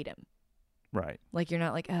ever hate him. Right. Like, you're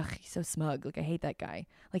not like, ugh, he's so smug. Like, I hate that guy.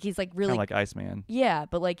 Like, he's like really... Kind of like Iceman. Yeah,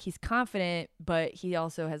 but like he's confident, but he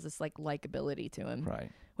also has this like likability to him. Right.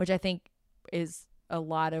 Which I think is a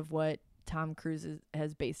lot of what Tom Cruise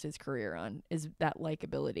has based his career on, is that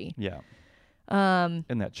likability. Yeah. And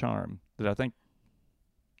that charm that I think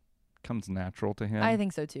comes natural to him. I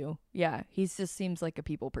think so too. Yeah. He just seems like a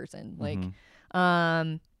people person. Like,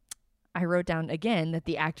 I wrote down again that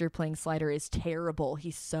the actor playing Slider is terrible.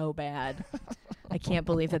 He's so bad. I can't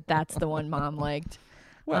believe that that's the one Mom liked.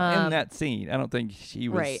 Well, in that scene, I don't think he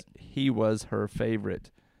was her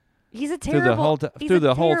favorite. He's a terrible through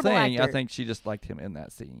the whole thing. Actor. I think she just liked him in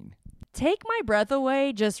that scene. Take My Breath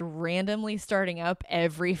Away just randomly starting up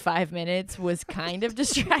every 5 minutes was kind of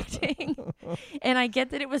distracting. And I get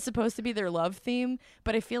that it was supposed to be their love theme,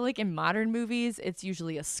 but I feel like in modern movies, it's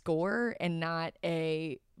usually a score and not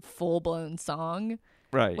a full-blown song.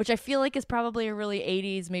 Right. Which I feel like is probably a really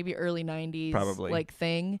 80s, maybe early 90s like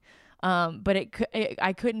thing. But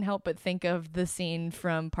I couldn't help but think of the scene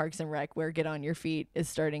from Parks and Rec where Get On Your Feet is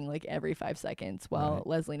starting like every 5 seconds while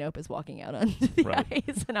Leslie Knope is walking out onto the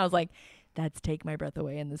ice. And I was like, that's Take My Breath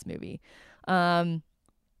Away in this movie.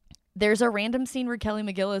 There's a random scene where Kelly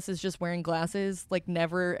McGillis is just wearing glasses. Like,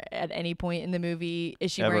 never at any point in the movie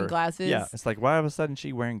is she wearing glasses. Yeah, it's like, why all of a sudden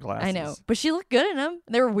she wearing glasses? I know, but she looked good in them.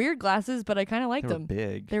 They were weird glasses, but I kind of liked them. They were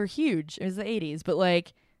big. They were huge. It was the 80s, but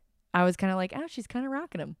like, I was kind of like, oh, she's kind of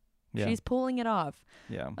rocking them. Yeah. She's pulling it off.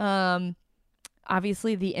 Yeah.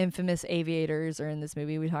 Obviously, the infamous aviators are in this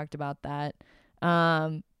movie. We talked about that.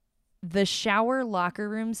 The shower locker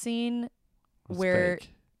room scene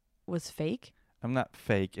was fake. I'm not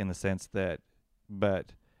fake in the sense that,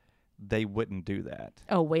 but they wouldn't do that.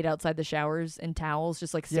 Oh, wait outside the showers in towels,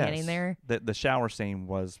 just like standing there? The shower scene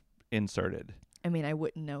was inserted. I mean, I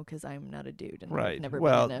wouldn't know because I'm not a dude. And right. I've never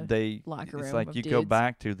well, been in a locker room it's like of you dudes. go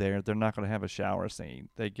back to there, they're not going to have a shower scene.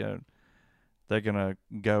 They're going to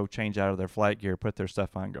go change out of their flight gear, put their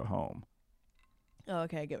stuff on, and go home. Oh,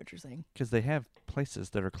 okay, I get what you're saying. Because they have places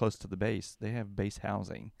that are close to the base. They have base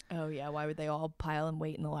housing. Oh, yeah. Why would they all pile and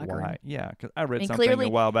wait in the locker room? Why? Yeah, because I read And something clearly, a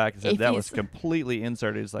while back that said if that he's- was completely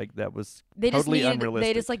inserted. It's like that was They just totally needed, unrealistic.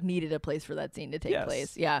 They just like needed a place for that scene to take Yes.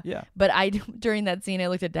 place. Yeah. Yeah. But during that scene, I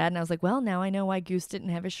looked at Dad and I was like, well, now I know why Goose didn't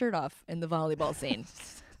have his shirt off in the volleyball scene.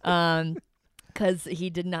 Because he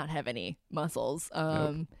did not have any muscles.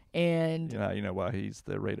 Nope. And you know why he's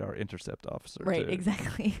the radar intercept officer. right, too.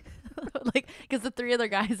 exactly. Like, because the 3 other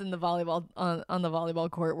guys in the volleyball on the volleyball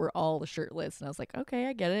court were all shirtless, and I was like, okay,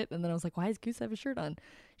 I get it. And then I was like, why does Goose have a shirt on?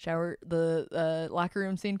 The locker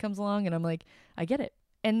room scene comes along, and I'm like, I get it.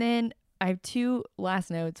 And then I have 2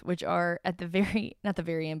 last notes, which are at the not the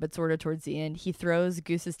very end, but sort of towards the end. He throws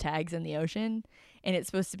Goose's tags in the ocean, and it's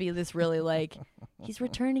supposed to be this really like he's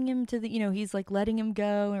returning him to the, he's like letting him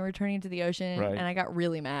go and returning him to the ocein. Right. And I got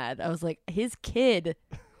really mad. I was like, his kid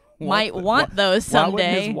might want those Why someday.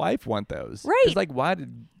 wouldn't his wife want those? Right. It's like, I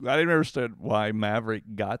didn't understand why Maverick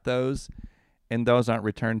got those, and those aren't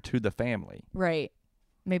returned to the family. Right.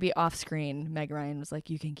 Maybe off screen, Meg Ryan was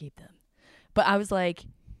like, you can keep them. But I was like,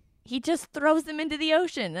 he just throws them into the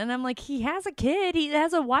ocean. And I'm like, he has a kid. He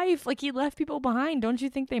has a wife. Like, he left people behind. Don't you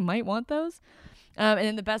think they might want those? And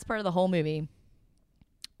then the best part of the whole movie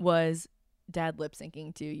was Dad lip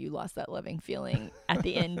syncing to "You Lost That Loving Feeling" at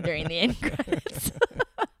the end during the end credits.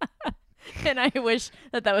 And I wish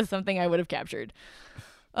that was something I would have captured.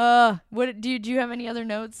 Do you have any other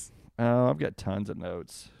notes? I've got tons of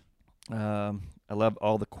notes. I love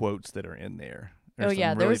all the quotes that are in there. There's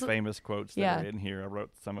some really famous quotes that are in here. I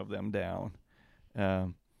wrote some of them down.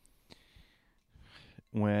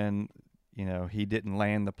 When he didn't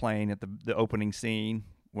land the plane at the opening scene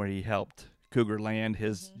where he helped Cougar land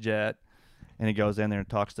his jet, and he goes in there and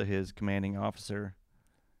talks to his commanding officer,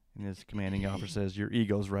 and his commanding officer says, "Your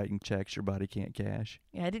ego's writing checks your body can't cash."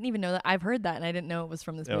 Yeah, I didn't even know that. I've heard that, and I didn't know it was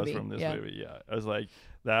from this movie. It was from this movie, yeah. I was like,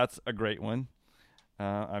 that's a great one.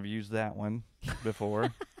 I've used that one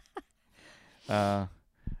before.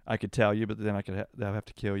 I could tell you, but then I'd have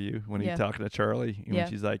to kill you. When he's talking to Charlie, and when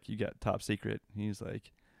she's like, "You got top secret," he's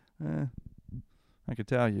like, "I could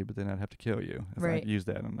tell you, but then I'd have to kill you." Right. I've used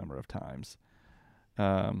that a number of times.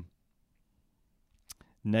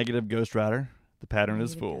 Negative Ghost Rider. The pattern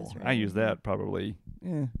is full. I use that probably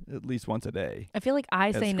at least once a day. I feel like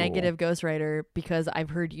I say school. negative Ghost Rider because I've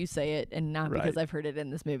heard you say it, and not because I've heard it in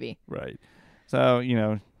this movie. Right. So,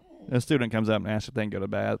 a student comes up and asks if they can go to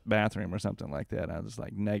the bathroom or something like that. I was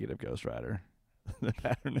like, negative Ghost Rider. The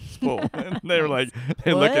pattern is full. And they were like,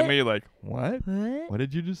 they look at me like, what? What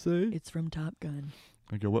did you just say? It's from Top Gun.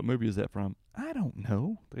 I go, what movie is that from? I don't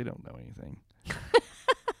know. They don't know anything.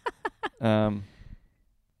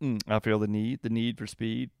 I feel the need for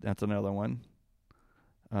speed. That's another one.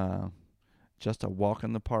 Just a walk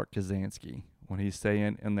in the park, Kazansky, when he's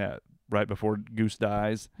saying in that right before Goose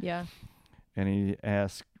dies. Yeah. And he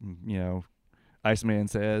asks, Iceman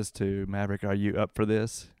says to Maverick, "Are you up for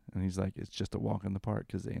this?" And he's like, "It's just a walk in the park,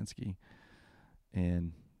 Kazansky."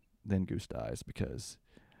 And then Goose dies because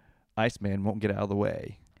Iceman won't get out of the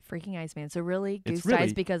way. Freaking Iceman. So really, Goose really-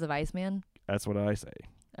 dies because of Iceman? That's what I say.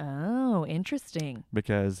 Oh, interesting.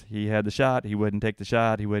 Because he had the shot, he wouldn't take the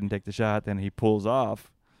shot, then he pulls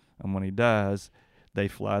off, and when he does, they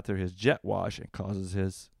fly through his jet wash and causes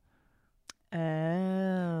his...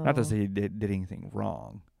 Oh. Not to say he did anything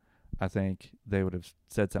wrong. I think they would have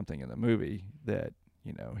said something in the movie that,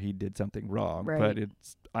 he did something wrong. Right. But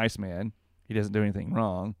it's Iceman. He doesn't do anything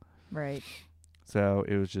wrong. Right. So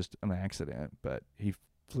it was just an accident. But he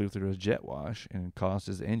flew through his jet wash and caused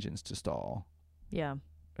his engines to stall. Yeah.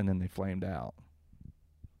 And then they flamed out.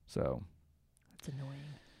 So... That's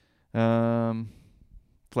annoying.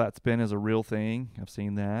 Flat spin is a real thing. I've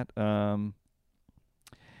seen that.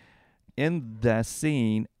 In the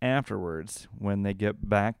scene afterwards, when they get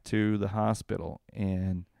back to the hospital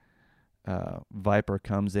and Viper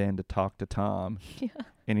comes in to talk to Tom,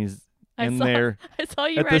 and he's there. I saw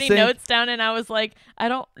you at the writing same- notes down, and I was like, I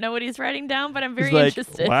don't know what he's writing down, but I'm very he's like,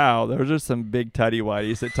 interested. wow, those are some big tighty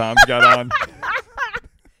whities that Tom's got on.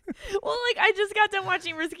 Well, I just got done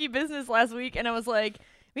watching Risky Business last week, and I was like,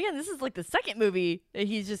 man, this is like the second movie that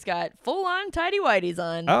he's just got full-on tighty whities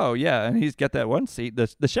on. Oh, yeah, and he's got that one seat,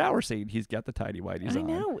 the shower seat, he's got the tighty whities on. I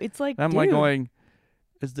know. It's like, And I'm dude. like going,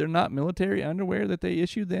 is there not military underwear that they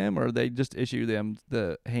issue them, or they just issue them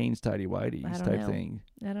the Hanes tighty whities type thing?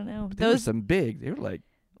 I don't know. But they were some big. They were like,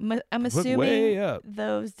 I'm way assuming up.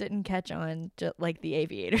 those didn't catch on like the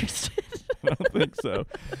Aviators did. I don't think so.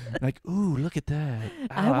 Like, ooh, look at that. Oh,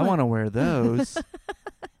 I I want to wear those.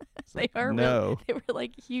 It's They like, are no. they were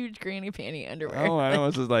like huge granny panty underwear. Oh, I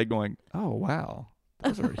was just like going, oh, wow.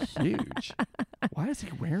 Those are huge. why is he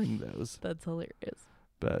wearing those? That's hilarious.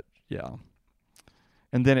 But yeah.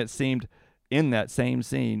 And then it seemed in that same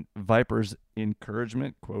scene, Viper's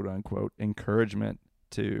encouragement, quote unquote, encouragement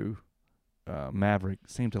to Maverick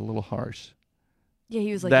seemed a little harsh. Yeah,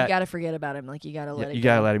 he was like, That- you got to forget about him. Like, you got to let it go. You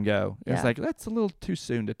gotta let him go. Yeah. It's like, that's a little too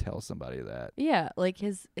soon to tell somebody that. Yeah, like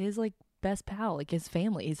his like best pal, like his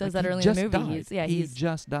family. He says Like, that he early in the just movie. died. He He's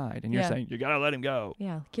just died, and you're Yeah. saying you gotta let him go.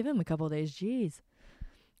 yeah. Give him a couple of days. Jeez,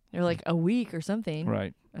 or like a week or something.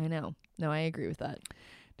 Right? I know. No, I agree with that.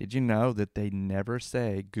 Did you know that they never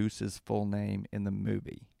say Goose's full name in the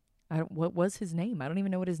movie? What was his name? I don't even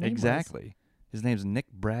know what his name Exactly. His name's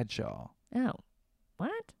Nick Bradshaw. was. Oh,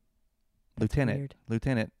 what? Lieutenant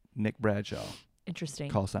weird. Nick Bradshaw. Interesting.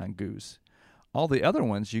 Call sign Goose. All the other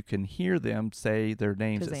ones, you can hear them say their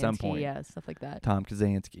names at some Kazansky, point. yeah, stuff like that. Tom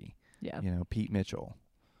Kazansky. Yeah. Pete Mitchell.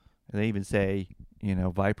 And they even say,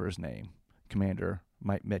 Viper's name, Commander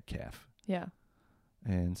Mike Metcalf. Yeah.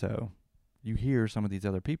 And so you hear some of these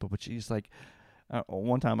other people, but she's like,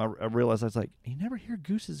 one time I realized, I was like, you never hear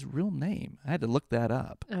Goose's real name. I had to look that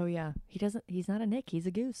up. Oh yeah. He's not a Nick. He's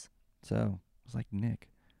a Goose. So it was like Nick.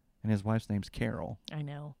 And his wife's name's Carol. I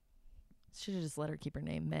know. Should have just let her keep her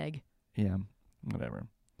name Meg. Yeah, whatever.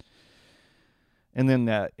 And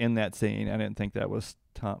then in that scene, I didn't think that was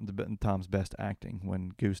Tom's best acting when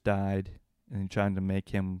Goose died, and trying to make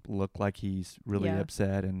him look like he's really Yeah.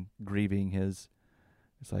 upset and grieving his.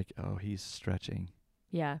 It's like, oh, he's stretching.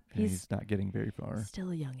 Yeah. And he's not getting very far.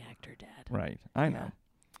 Still a young actor, Dad. Right, I know. Yeah.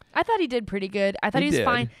 I thought he did pretty good. I thought He he was did.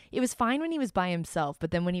 fine. It was fine when he was by himself,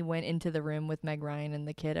 but then when he went into the room with Meg Ryan and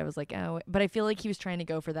the kid, I was like, oh. But I feel like he was trying to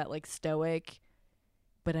go for that like stoic,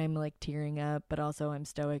 but I'm like tearing up, but also I'm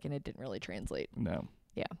stoic, and it didn't really translate. No.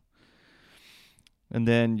 Yeah. And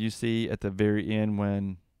then you see at the very end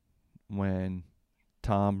when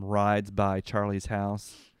Tom rides by Charlie's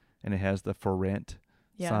house and it has the for rent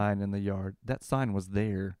Yeah. sign in the yard. That sign was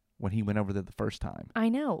there when he went over there the first time. I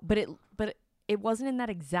know, but it wasn't in that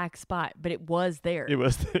exact spot, but it was there. It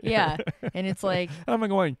was there. Yeah. And it's like, I'm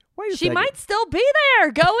going, wait a she second. might still be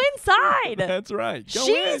there. Go inside. That's right. Go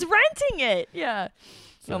She's in. renting it. Yeah.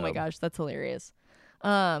 Oh my So- gosh, that's hilarious.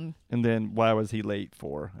 And then why was he late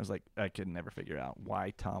for? I was like, I could never figure out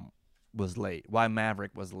why Tom was late. Why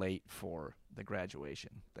Maverick was late for the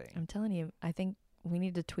graduation thing. I'm telling you, I think we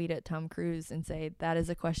need to tweet at Tom Cruise and say that is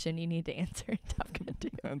a question you need to answer in Top Gun 2.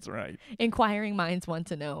 That's right. Inquiring minds want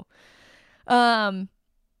to know.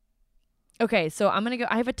 Okay, so I'm gonna go.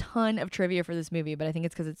 I have a ton of trivia for this movie, but I think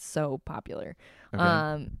it's because it's so popular.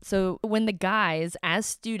 Okay. So when the guys, as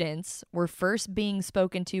students, were first being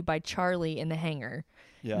spoken to by Charlie in the hangar,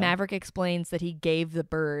 Yeah. Maverick explains that he gave the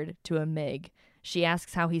bird to a MiG. She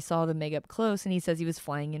asks how he saw the MiG up close, and he says he was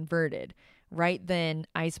flying inverted. Right then,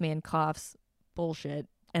 Iceman coughs bullshit,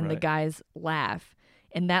 and the Right. guys laugh.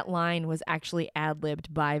 And that line was actually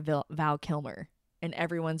ad-libbed by Val Kilmer, and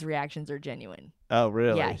everyone's reactions are genuine. Oh,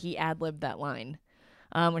 really? Yeah, he ad-libbed that line,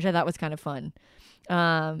 which I thought was kind of fun.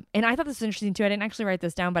 And I thought this was interesting too. I didn't actually write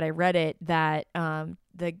this down, but I read it that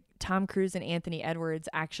the Tom Cruise and Anthony Edwards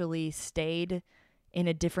actually stayed in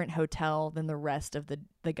a different hotel than the rest of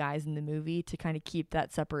the guys in the movie to kind of keep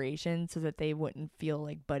that separation so that they wouldn't feel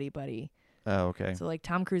like buddy. Oh, okay. So like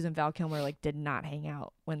Tom Cruise and Val Kilmer like did not hang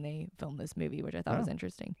out when they filmed this movie, which I thought was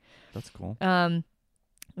interesting. That's cool.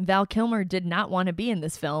 Val Kilmer did not want to be in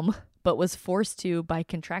this film, but was forced to by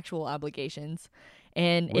contractual obligations.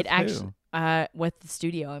 And With it actually with the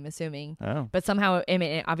studio, I'm assuming. Oh. But somehow, I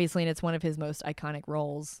mean, obviously, and it's one of his most iconic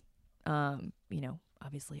roles.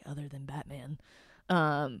 Obviously, other than Batman,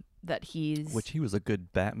 that he's Which he was a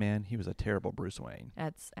good Batman. He was a terrible Bruce Wayne.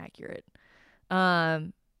 That's accurate.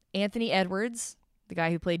 Anthony Edwards, the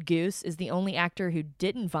guy who played Goose, is the only actor who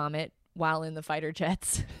didn't vomit while in the fighter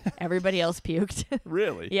jets. Everybody else puked.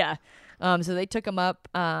 Really? Yeah. So they took him up.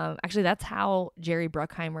 Actually, that's how Jerry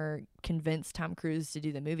Bruckheimer convinced Tom Cruise to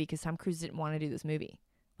do the movie, because Tom Cruise didn't want to do this movie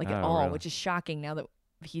at all, really? which is shocking now that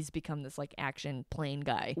he's become this like action plane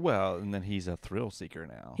guy. Well, and then he's a thrill seeker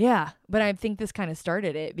now. Yeah, but I think this kind of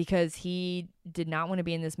started it because he did not want to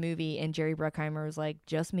be in this movie, and Jerry Bruckheimer was like,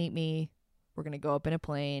 just meet me. We're going to go up in a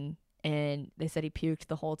plane. And they said he puked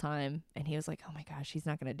the whole time. And he was like, oh my gosh, he's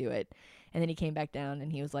not going to do it. And then he came back down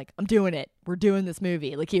and he was like, I'm doing it. We're doing this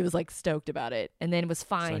movie. Like, he was like stoked about it. And then it was So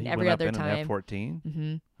fine he every went up other in time. an F-14?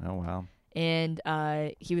 Mm-hmm. Oh, wow. And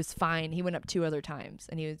he was fine. He went up 2 other times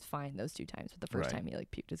and he was fine those 2 times. But the first time he like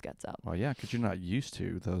puked his guts out. Well, yeah, because you're not used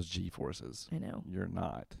to those G-forces. I know. You're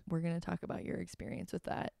not. We're going to talk about your experience with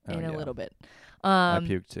that Oh, in a yeah. little bit. I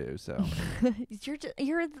puked too, so.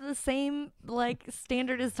 You're the same like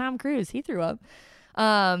standard as Tom Cruise. He threw up.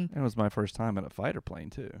 It was my first time in a fighter plane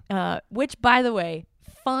too. Which, by the way,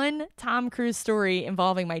 fun Tom Cruise story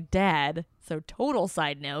involving my dad. So total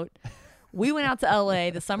side note. We went out to LA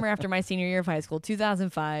the summer after my senior year of high school,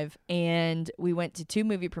 2005, and we went to 2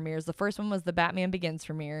 movie premieres. The first one was the Batman Begins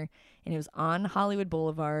premiere, and it was on Hollywood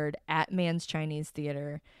Boulevard at Mann's Chinese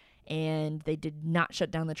Theater, and they did not shut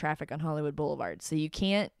down the traffic on Hollywood Boulevard. So you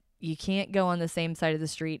can't go on the same side of the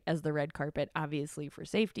street as the red carpet, obviously for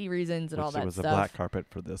safety reasons and all that stuff. It was stuff. a black carpet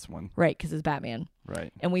for this one. Right, because it's Batman.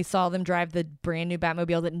 Right. And we saw them drive the brand new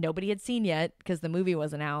Batmobile that nobody had seen yet because the movie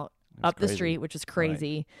wasn't out. Up the street, which is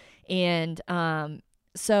crazy. Right. And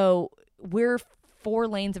so we're 4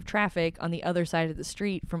 lanes of traffic on the other side of the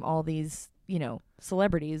street from all these,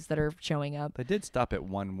 celebrities that are showing up. They did stop it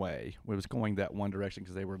one way. It was going that one direction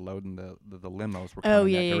because they were loading the limos were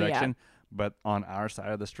coming that direction. Yeah. But on our side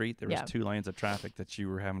of the street, there was 2 lanes of traffic that you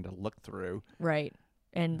were having to look through. Right.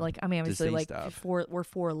 And obviously we're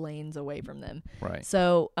 4 lanes away from them. Right.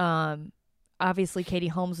 So, obviously, Katie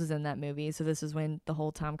Holmes was in that movie, so this is when the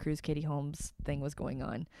whole Tom Cruise, Katie Holmes thing was going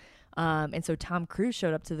on. And so Tom Cruise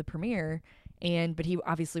showed up to the premiere, but he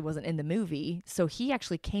obviously wasn't in the movie, so he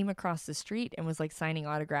actually came across the street and was like signing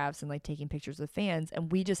autographs and like taking pictures with fans,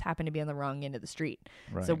 and we just happened to be on the wrong end of the street.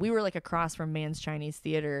 Right. So we were like across from Mann's Chinese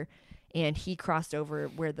Theater, and he crossed over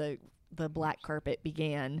where the black carpet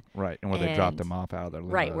began. Right, and where they dropped him off out of their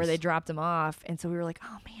limos. Right, where they dropped him off. And so we were like,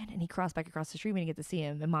 oh, man. And he crossed back across the street. We didn't get to see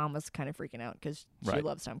him. And Mom was kind of freaking out because she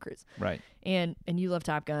loves Tom Cruise. Right. And you love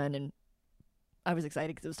Top Gun. And I was excited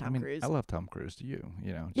because it was Tom Cruise. I love Tom Cruise to you,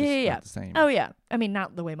 just yeah. not the same. Oh, yeah. I mean,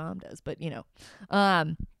 not the way Mom does, but,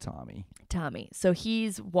 Tommy. So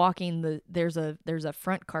he's walking there's a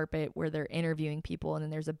front carpet where they're interviewing people. And then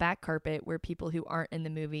there's a back carpet where people who aren't in the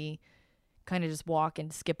movie kind of just walk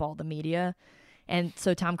and skip all the media. And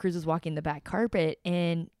so Tom Cruise is walking the back carpet,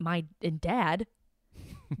 and Dad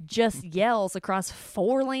just yells across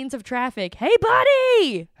 4 lanes of traffic, "Hey,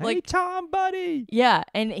 buddy!" Hey, Tom, buddy! Yeah,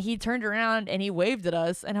 and he turned around and he waved at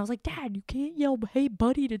us, and I was like, Dad, you can't yell, "Hey,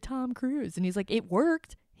 buddy," to Tom Cruise. And he's like, it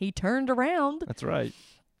worked. He turned around. That's right.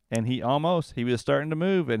 And he was starting to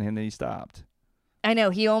move, and then he stopped. I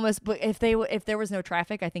know, he almost, but if there was no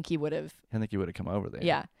traffic, I think he would have. I think he would have come over there.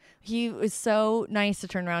 Yeah. He was so nice to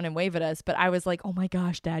turn around and wave at us, but I was like, oh my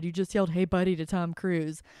gosh, Dad, you just yelled, "Hey, buddy," to Tom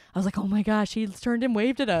Cruise. I was like, oh my gosh, he turned and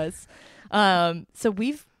waved at us. So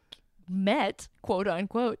we've met, quote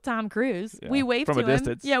unquote, Tom Cruise. Yeah. We waved from to a him.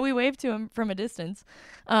 Distance. Yeah, we waved to him from a distance.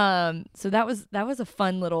 So that was a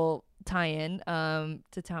fun little tie-in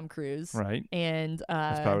to Tom Cruise. Right. And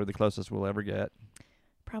that's probably the closest we'll ever get.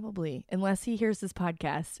 Probably, unless he hears this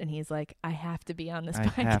podcast and he's like, I have to be on this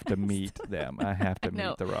podcast. I have to meet them. I have to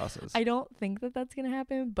meet the Rosses. I don't think that's going to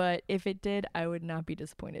happen, but if it did, I would not be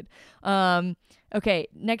disappointed. Okay,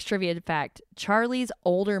 next trivia fact. Charlie's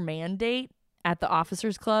older man date at the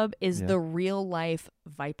Officers Club is the real-life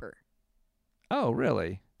Viper. Oh,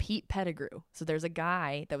 really? Pete Pettigrew. So there's a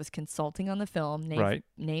guy that was consulting on the film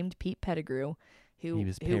named Pete Pettigrew. He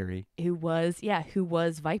was Perry. Who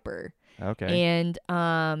was Viper. Okay.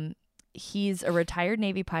 And he's a retired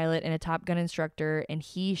Navy pilot and a Top Gun instructor, and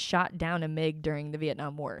he shot down a MiG during the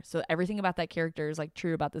Vietnam War. So everything about that character is like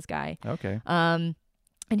true about this guy. Okay. And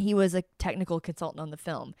he was a technical consultant on the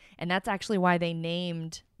film, and that's actually why they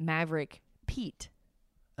named Maverick Pete.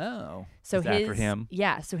 Oh. So is that for him?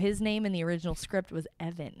 Yeah. So his name in the original script was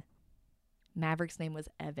Evan. Maverick's name was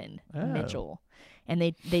Evan Mitchell, and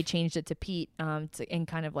they changed it to Pete and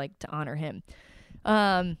kind of like to honor him.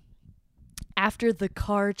 After the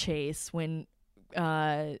car chase, when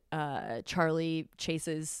Charlie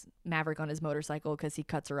chases Maverick on his motorcycle because he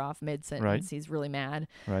cuts her off mid-sentence, he's really mad.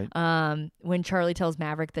 Right. When Charlie tells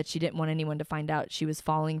Maverick that she didn't want anyone to find out she was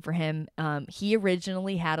falling for him, he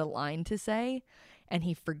originally had a line to say, and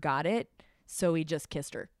he forgot it, so he just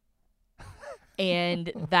kissed her.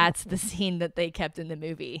 And that's the scene that they kept in the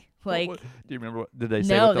movie. Like, do you remember did they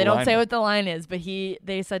say? No, they don't say what the line is, but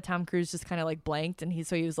they said Tom Cruise just kind of like blanked, and he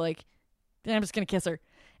was like, I'm just gonna kiss her.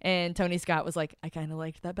 And Tony Scott was like, I kind of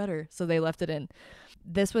liked that better, so they left it in.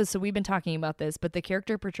 So we've been talking about this, but the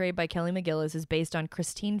character portrayed by Kelly McGillis is based on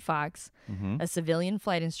Christine Fox, a civilian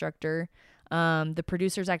flight instructor. The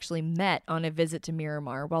producers actually met on a visit to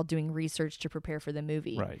Miramar while doing research to prepare for the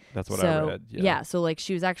movie. Right, that's what I read. Yeah, so like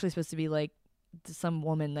she was actually supposed to be like some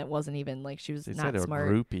woman that wasn't even like she was they not said smart.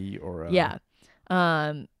 A groupie or a... Yeah.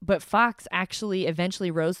 But Fox actually eventually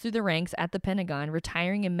rose through the ranks at the Pentagon,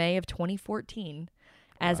 retiring in May of 2014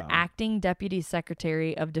 as acting Deputy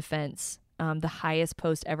Secretary of Defense, the highest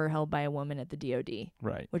post ever held by a woman at the DoD.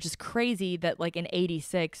 Right. Which is crazy that like in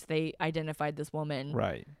 '86 they identified this woman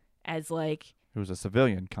right as like Who was a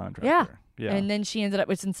civilian contractor. Yeah. And then she ended up,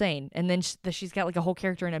 it's insane. And then she's got like a whole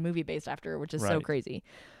character in a movie based after her, which is so Right. crazy.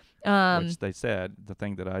 Which they said, the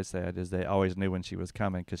thing that I said is they always knew when she was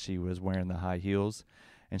coming because she was wearing the high heels,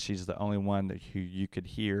 and she's the only one who you could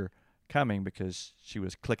hear coming because she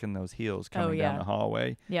was clicking those heels coming down the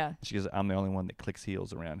hallway. Yeah. She goes, I'm the only one that clicks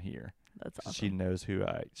heels around here. That's awesome. She knows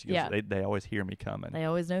she goes, they always hear me coming. They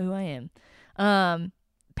always know who I am.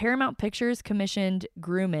 Paramount Pictures commissioned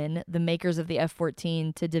Grumman, the makers of the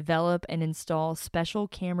F-14, to develop and install special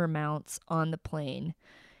camera mounts on the plane.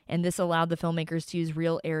 And this allowed the filmmakers to use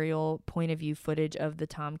real aerial point-of-view footage of the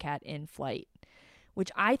Tomcat in flight, which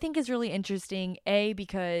I think is really interesting,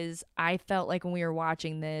 because I felt like when we were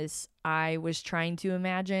watching this, I was trying to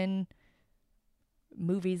imagine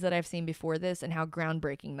movies that I've seen before this and how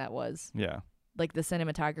groundbreaking that was. Yeah. Like the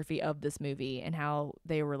cinematography of this movie and how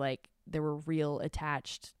there were real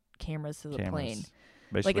attached cameras to the plane.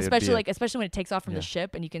 Basically, especially when it takes off from the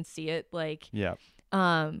ship and you can see it Yeah.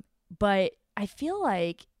 But I feel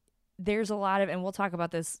like there's a lot of, and we'll talk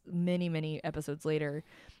about this many, many episodes later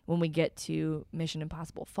when we get to Mission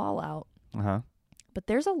Impossible Fallout. Uh-huh. But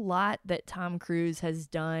there's a lot that Tom Cruise has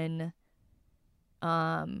done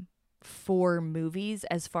for movies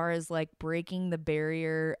as far as like breaking the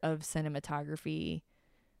barrier of cinematography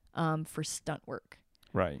for stunt work.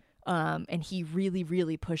 Right. And he really,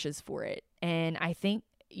 really pushes for it. And I think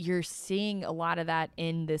you're seeing a lot of that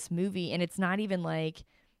in this movie. And it's not even like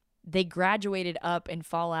they graduated up in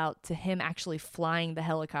Fallout to him actually flying the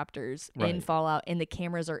helicopters in Fallout, and the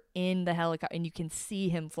cameras are in the helicopter and you can see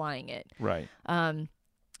him flying it. Right.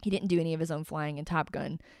 He didn't do any of his own flying in Top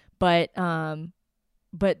Gun, but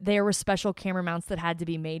there were special camera mounts that had to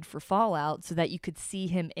be made for Fallout so that you could see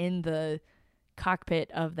him in the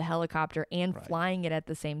cockpit of the helicopter and flying it at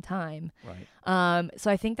the same time. Right.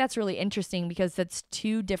 So I think that's really interesting because that's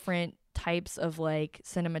two different types of like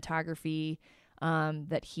cinematography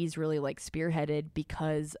that he's really like spearheaded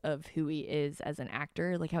because of who he is as an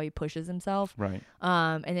actor, like how he pushes himself. Right.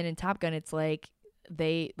 And then in Top Gun, it's like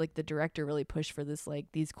the director really pushed for this, like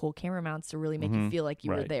these cool camera mounts to really make you feel like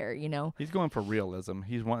you were there, you know? He's going for realism.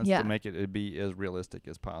 He wants to make it be as realistic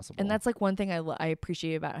as possible. And that's like one thing I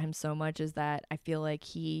appreciate about him so much is that I feel like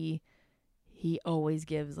he always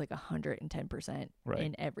gives like 110%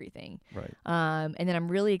 in everything. Right. And then I'm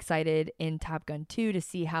really excited in Top Gun 2 to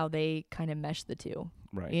see how they kind of mesh the two.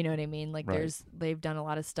 Right. You know what I mean? Like they've done a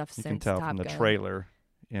lot of stuff you since can tell Top from the Gun. trailer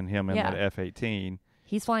in him in the F-18.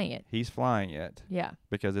 He's flying it. He's flying it. Yeah.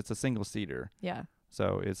 Because it's a single seater. Yeah.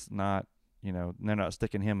 So it's not, they're not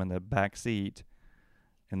sticking him in the back seat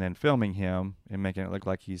and then filming him and making it look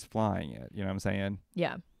like he's flying it. You know what I'm saying?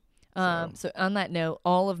 Yeah. So on that note,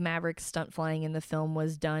 all of Maverick's stunt flying in the film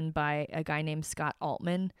was done by a guy named Scott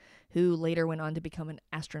Altman, who later went on to become an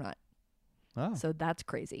astronaut. Oh. So that's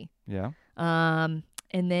crazy. Yeah. And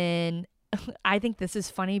then I think this is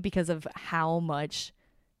funny because of how much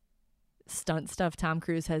stunt stuff Tom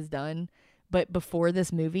Cruise has done. But before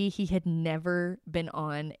this movie, he had never been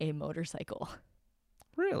on a motorcycle.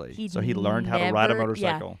 Really? So he learned how to ride a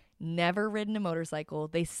motorcycle. Yeah, never ridden a motorcycle.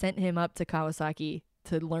 They sent him up to Kawasaki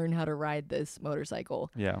to learn how to ride this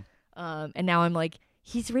motorcycle. Yeah. And now I'm like,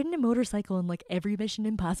 he's ridden a motorcycle in like every Mission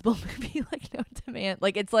Impossible movie, like no demand.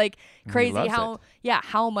 Like it's like crazy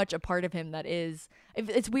how much a part of him that is.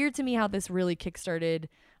 It's weird to me how this really kickstarted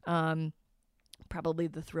probably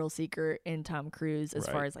the thrill seeker in Tom Cruise as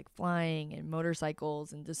far as like flying and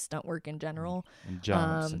motorcycles and just stunt work in general. And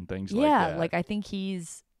jumps and things like that. that. Yeah, like I think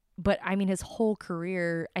but I mean his whole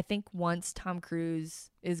career, I think once Tom Cruise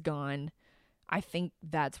is gone, I think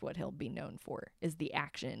that's what he'll be known for is the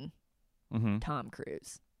action Tom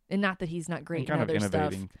Cruise. And not that he's not great in other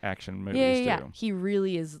innovating stuff. Action movies Yeah. too. He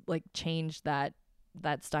really is like changed that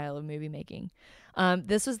style of movie making.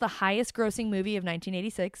 This was the highest grossing movie of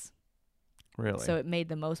 1986. Really? So it made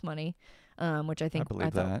the most money, which I think I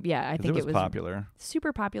believe that. Yeah, I think it was popular.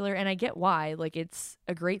 Super popular, and I get why. Like it's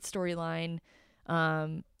a great storyline,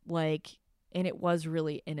 and it was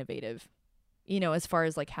really innovative, as far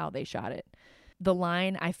as like how they shot it. The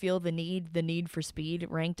line, I feel the need for speed,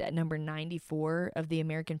 ranked at number 94 of the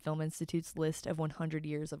American Film Institute's list of 100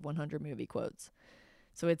 years of 100 movie quotes.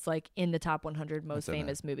 So it's like in the top 100 most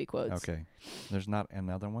famous movie quotes. Okay. There's not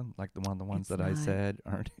another one? Like the ones that I said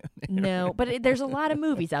aren't in there? No, but there's a lot of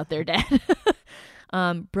movies out there, Dad.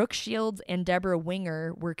 Brooke Shields and Deborah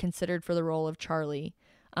Winger were considered for the role of Charlie.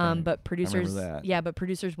 But producers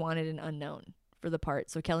wanted an unknown for the part.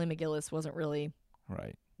 So Kelly McGillis wasn't really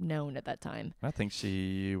known at that time. I think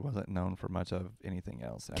she wasn't known for much of anything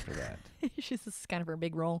else after that. This is kind of her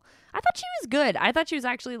big role. I thought she was good. I thought she was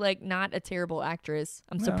actually like not a terrible actress.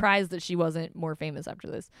 I'm surprised that she wasn't more famous after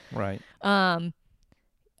this. Right. There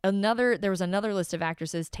was another list of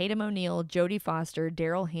actresses: Tatum O'Neal, Jodie Foster,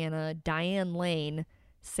 Daryl Hannah, Diane Lane,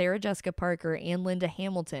 Sarah Jessica Parker, and Linda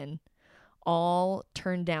Hamilton all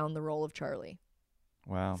turned down the role of Charlie.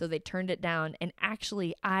 Wow. So they turned it down. And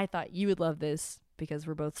actually, I thought you would love this because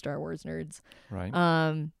we're both Star Wars nerds. Right.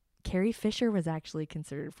 Carrie Fisher was actually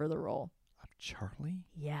considered for the role. Of Charlie?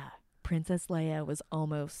 Yeah. Princess Leia was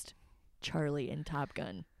almost Charlie in Top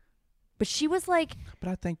Gun. But she was like... But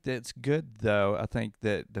I think that's good, though. I think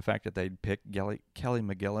that the fact that they picked Kelly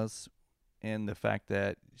McGillis and the fact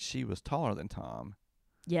that she was taller than Tom.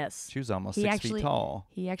 Yes. She was almost 6 feet tall.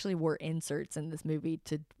 He actually wore inserts in this movie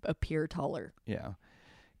to appear taller. Yeah.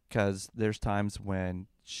 Because there's times when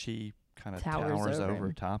she kind of towers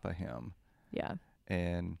over top of him. Yeah.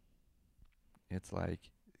 And it's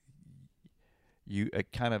like you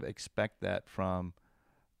kind of expect that from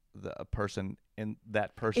a person in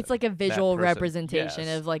that person. It's like a visual representation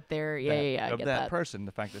of like their I of get that person.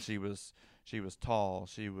 The fact that she was tall,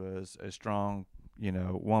 she was a strong,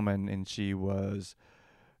 woman, and she was,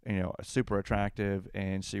 super attractive,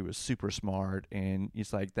 and she was super smart, and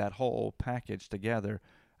it's like that whole package together.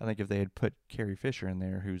 I think if they had put Carrie Fisher in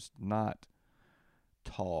there, who's not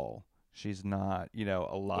tall, she's not,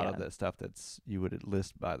 a lot of the stuff that's you would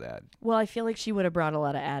list by that. Well, I feel like she would have brought a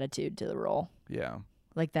lot of attitude to the role. Yeah.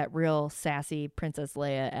 Like that real sassy Princess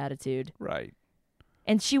Leia attitude. Right.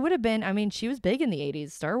 And she would have been, she was big in the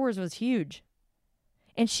 80s. Star Wars was huge.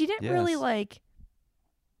 And she didn't really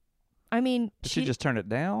Did she just turn it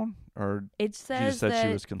down? Or it says she just said that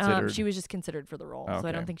she was considered? She was just considered for the role. Okay. So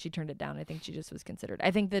I don't think she turned it down. I think she just was considered.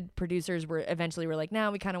 I think the producers were like,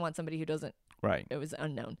 we kind of want somebody who doesn't. Right. It was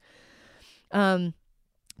unknown.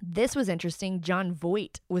 This was interesting. Jon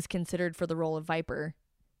Voight was considered for the role of Viper,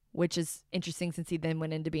 which is interesting since he then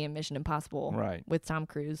went into being Mission Impossible with Tom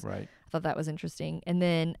Cruise. Right. I thought that was interesting. And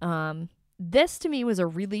then this to me was a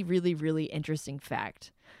really, really, really interesting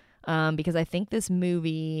fact because I think this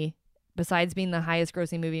movie, besides being the highest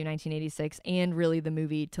grossing movie of 1986 and really the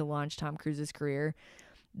movie to launch Tom Cruise's career,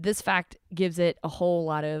 this fact gives it a whole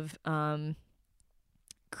lot of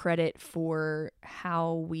credit for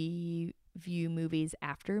how we view movies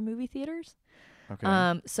after movie theaters.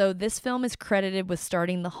 Okay. So this film is credited with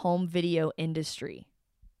starting the home video industry.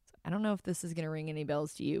 I don't know if this is going to ring any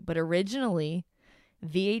bells to you, but originally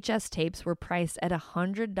VHS tapes were priced at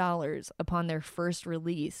 $100 upon their first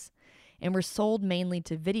release and were sold mainly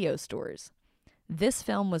to video stores. This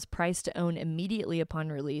film was priced to own immediately upon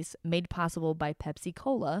release, made possible by Pepsi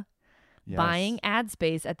Cola, buying ad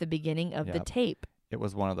space at the beginning of the tape. It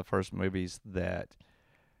was one of the first movies that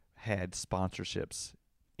had sponsorships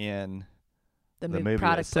in the movie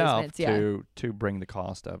product itself placements, to bring the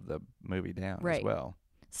cost of the movie down as well.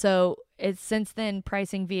 So it's since then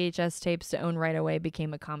pricing VHS tapes to own right away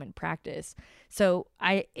became a common practice. So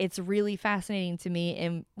it's really fascinating to me,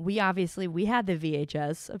 and we had the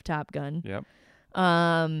VHS of Top Gun. Yep.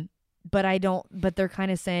 But they're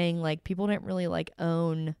kind of saying like people didn't really like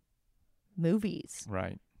own movies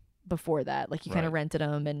before that. Like you kind of rented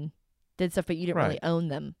them and did stuff, but you didn't really own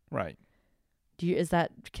them. Right. Is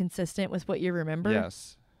that consistent with what you remember?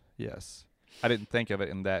 Yes. I didn't think of it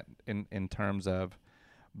in terms of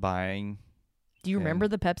buying. Do you remember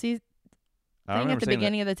the Pepsi thing at the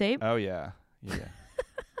beginning of the tape? Oh yeah.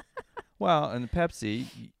 Well, and Pepsi,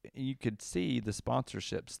 you could see the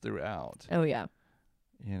sponsorships throughout. Oh yeah.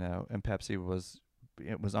 And Pepsi was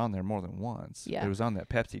on there more than once. Yeah. It was on that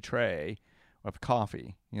Pepsi tray of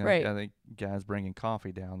coffee. Right. I think guys bringing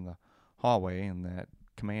coffee down the hallway, and that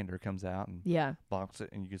commander comes out and blocks it,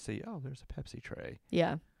 and you can see, oh, there's a Pepsi tray.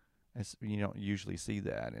 Yeah. You don't usually see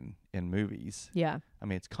that in movies. Yeah. I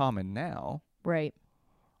mean, it's common now. Right.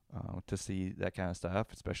 To see that kind of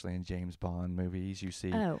stuff, especially in James Bond movies. You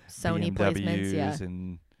see Sony BMWs placements,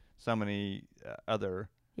 and so many other.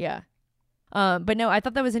 Yeah. But no, I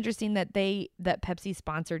thought that was interesting that Pepsi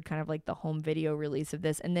sponsored kind of like the home video release of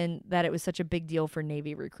this, and then that it was such a big deal for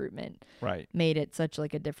Navy recruitment. Right. Made it such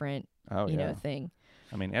like a different, thing.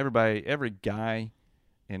 I mean, every guy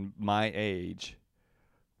in my age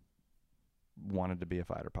wanted to be a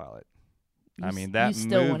fighter pilot. You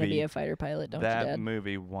still want to be a fighter pilot, don't you, Dad? That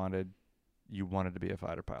movie you wanted to be a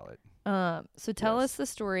fighter pilot. So tell us the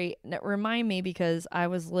story. Now, remind me, because I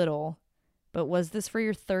was little, but was this for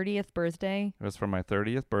your 30th birthday? It was for my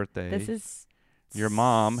 30th birthday. This is your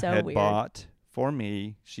mom so had weird. bought for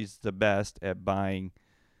me. She's the best at buying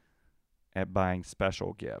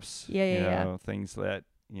special gifts. Yeah. Things that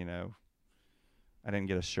you know, I didn't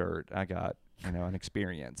get a shirt. I got, you know, an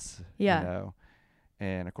experience. Yeah. You know,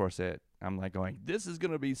 and of course I'm like going, this is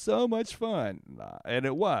gonna be so much fun, and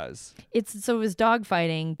it was. It was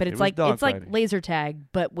dogfighting, but it's like laser tag,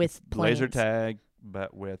 but with planes. Laser tag,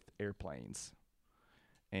 but with airplanes.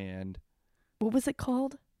 And what was it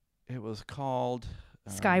called? It was called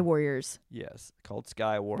Sky Warriors. Yes, called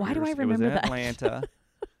Sky Warriors. Why do I remember that? It was in Atlanta.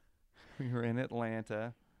 We were in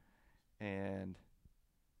Atlanta, and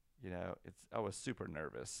you know, I was super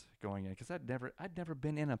nervous going in because I'd never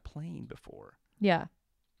been in a plane before. Yeah.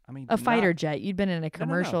 I mean, a fighter jet. You'd been in a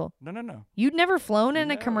commercial. No. You'd never flown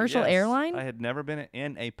in a commercial airline? I had never been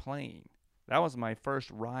in a plane. That was my first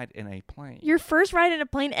ride in a plane. Your first ride in a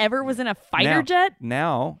plane ever was in a fighter jet?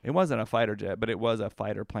 Now, it wasn't a fighter jet, but it was a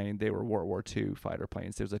fighter plane. They were World War II fighter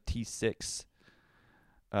planes. There was a T-6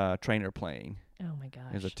 trainer plane. Oh, my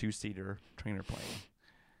gosh. It was a 2-seater trainer plane.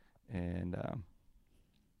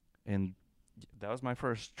 And that was my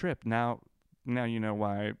first trip. Now you know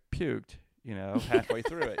why I puked, you know, halfway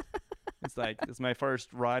through it. It's like, it's my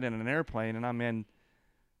first ride in an airplane, and I'm in,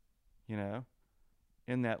 you know,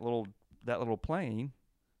 in that little plane,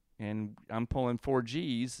 and I'm pulling 4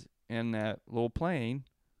 Gs in that little plane,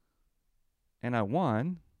 and I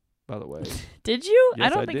won, by the way. Did you? Yes, I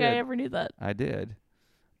don't think I ever knew that. I did.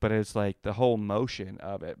 But it's like the whole motion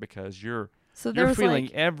of it, because you're feeling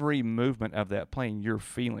like, every movement of that plane, you're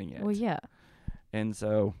feeling it. Well, yeah. And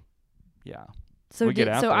so, yeah. So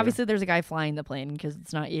there. Obviously there's a guy flying the plane because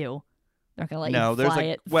it's not you. They're not going to let you fly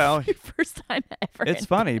it. Well, your first time ever. It's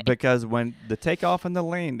funny because when the takeoff and the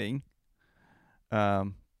landing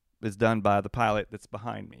is done by the pilot that's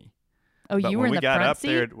behind me. Oh, but you were in the front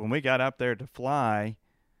seat? When we got up there to fly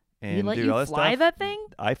and do all this stuff. You fly that thing?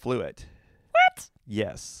 I flew it. What?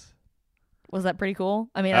 Yes. Was that pretty cool?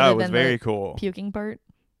 I mean, it was very cool. Puking part?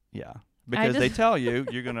 Yeah. Because they tell you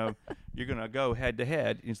you're gonna go head to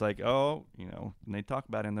head. It's like, oh, you know, and they talk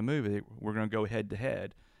about it in the movie, we're gonna go head to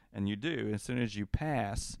head, and you do. As soon as you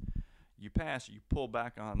pass, you pull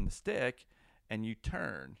back on the stick, and you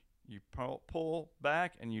turn. You pull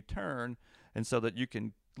back and you turn, and so that you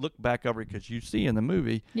can look back over, because you see in the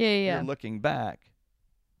movie, you're looking back.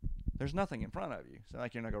 There's nothing in front of you. It's not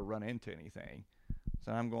like you're not gonna run into anything.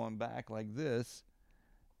 So I'm going back like this,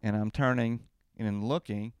 and I'm turning and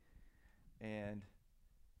looking, and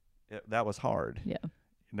that was hard. Yeah.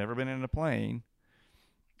 Never been in a plane,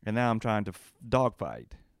 and now I'm trying to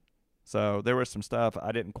dogfight. So there was some stuff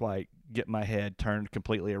I didn't quite get my head turned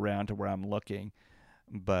completely around to where I'm looking,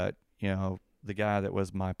 but you know, the guy that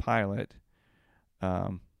was my pilot,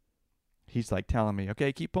 he's like telling me,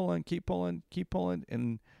 "Okay, keep pulling,"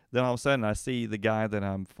 and then all of a sudden I see the guy that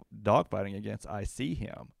I'm dogfighting against. I see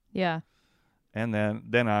him. Yeah. And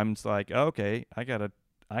then I'm just like, okay, I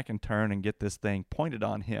can turn and get this thing pointed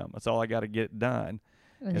on him. That's all I got to get done.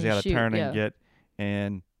 Is I got to turn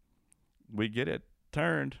and we get it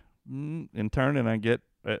turned and turn, and I get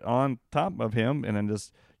it on top of him, and then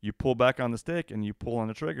just you pull back on the stick and you pull on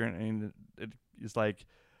the trigger, and it's like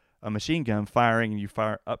a machine gun firing, and you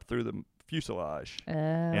fire up through the fuselage,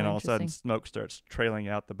 and all of a sudden smoke starts trailing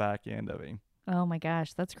out the back end of him. Oh my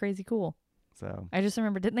gosh, that's crazy cool. So I just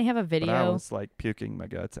remember, didn't they have a video? But I was like puking my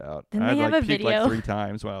guts out. Didn't they have a video? Like 3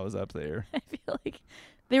 times while I was up there. I feel like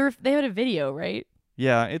they had a video, right?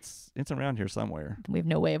 Yeah, it's around here somewhere. We have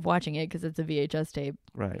no way of watching it because it's a VHS tape.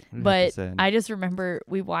 Right. But I just remember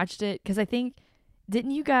we watched it because I think,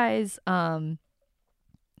 didn't you guys, when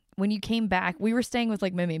you came back, we were staying with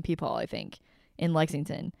like Mimi and Peepaw, I think, in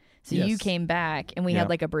Lexington. So you came back, and we had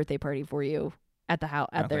like a birthday party for you at the house,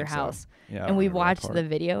 at their house. So. Yeah, and we watched the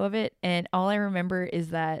video of it, and all I remember is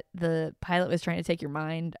that the pilot was trying to take your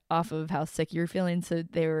mind off of how sick you were feeling. So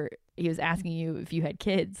he was asking you if you had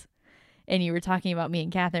kids, and you were talking about me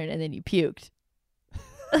and Catherine, and then you puked.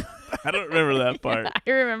 I don't remember that part. I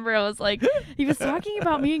remember I was like, he was talking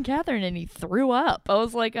about me and Catherine, and he threw up. I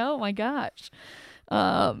was like, oh my gosh.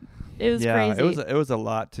 It was crazy. It was a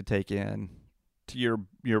lot to take in, to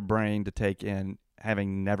your brain to take in,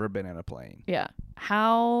 having never been in a plane. Yeah.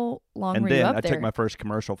 How long were you up there? And then I took my first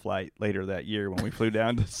commercial flight later that year when we flew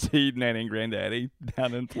down to see Nanny and Granddaddy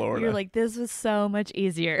down in Florida. You're like, this was so much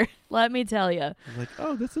easier. Let me tell you. I was like,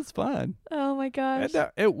 oh, this is fun. Oh my gosh.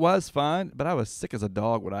 And, it was fun, but I was sick as a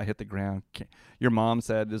dog when I hit the ground. Your mom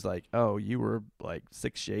said, is like, oh, you were like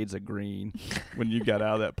 6 shades of green when you got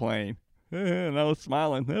out of that plane. And I was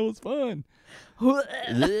smiling. It was fun.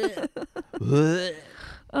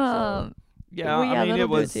 Yeah, well, I mean, it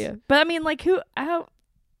was. But I mean, like, I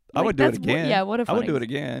would do it again. What a fun I would do it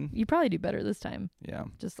again. You probably do better this time. Yeah.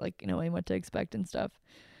 Just like, knowing what to expect and stuff.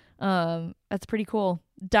 That's pretty cool.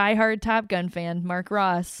 Die-hard Top Gun fan Mark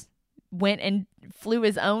Ross went and flew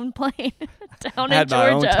his own plane down in Georgia. Had my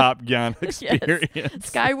own Top Gun experience. Yes.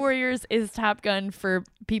 Sky Warriors is Top Gun for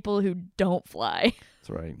people who don't fly. That's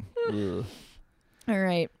right. All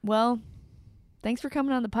right. Well, thanks for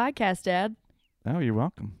coming on the podcast, Dad. Oh, you're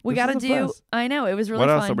welcome. We got to do. I know it was really fun.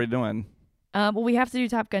 fun. What else are we doing? Well, we have to do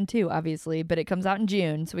Top Gun 2, obviously, but it comes out in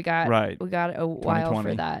June, so we got a while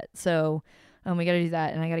for that. So, we got to do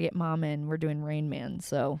that, and I got to get Mom in. We're doing Rain Man.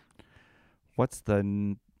 So, what's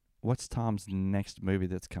Tom's next movie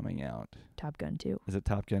that's coming out? Top Gun 2. Is it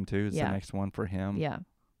Top Gun 2? Is the next one for him? Yeah.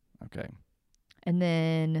 Okay. And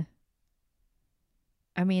then,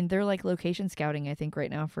 I mean, they're like location scouting, I think,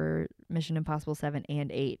 right now for Mission Impossible 7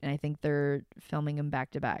 and 8, and I think they're filming them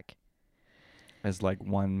back to back. As like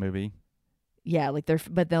one movie? Yeah, like they're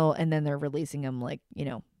releasing them like, you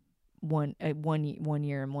know, one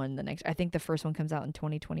year and one the next. I think the first one comes out in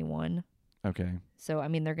 2021. Okay. So, I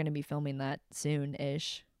mean, they're going to be filming that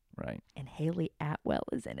soon-ish. Right. And Haley Atwell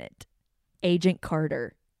is in it. Agent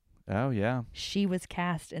Carter. Oh, yeah. She was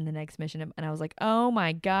cast in the next mission. And I was like, oh,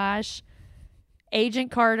 my gosh.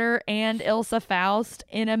 Agent Carter and Ilsa Faust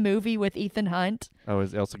in a movie with Ethan Hunt. Oh,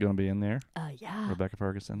 is Elsa going to be in there? Yeah. Rebecca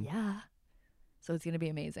Ferguson? Yeah. So it's going to be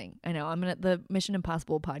amazing. I know. The Mission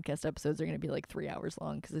Impossible podcast episodes are going to be like 3 hours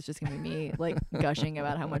long because it's just going to be me like gushing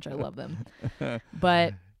about how much I love them.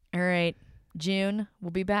 But, all right. June, we'll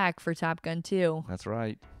be back for Top Gun 2. That's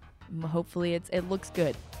right. Hopefully it looks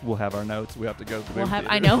good. We'll have our notes. We have to go to the movie theater.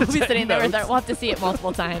 I know. We'll be sitting there with we'll have to see it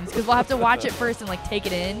multiple times because we'll have to watch it first and like take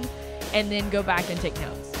it in and then go back and take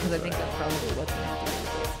notes because I think that's probably what's going to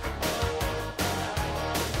happen.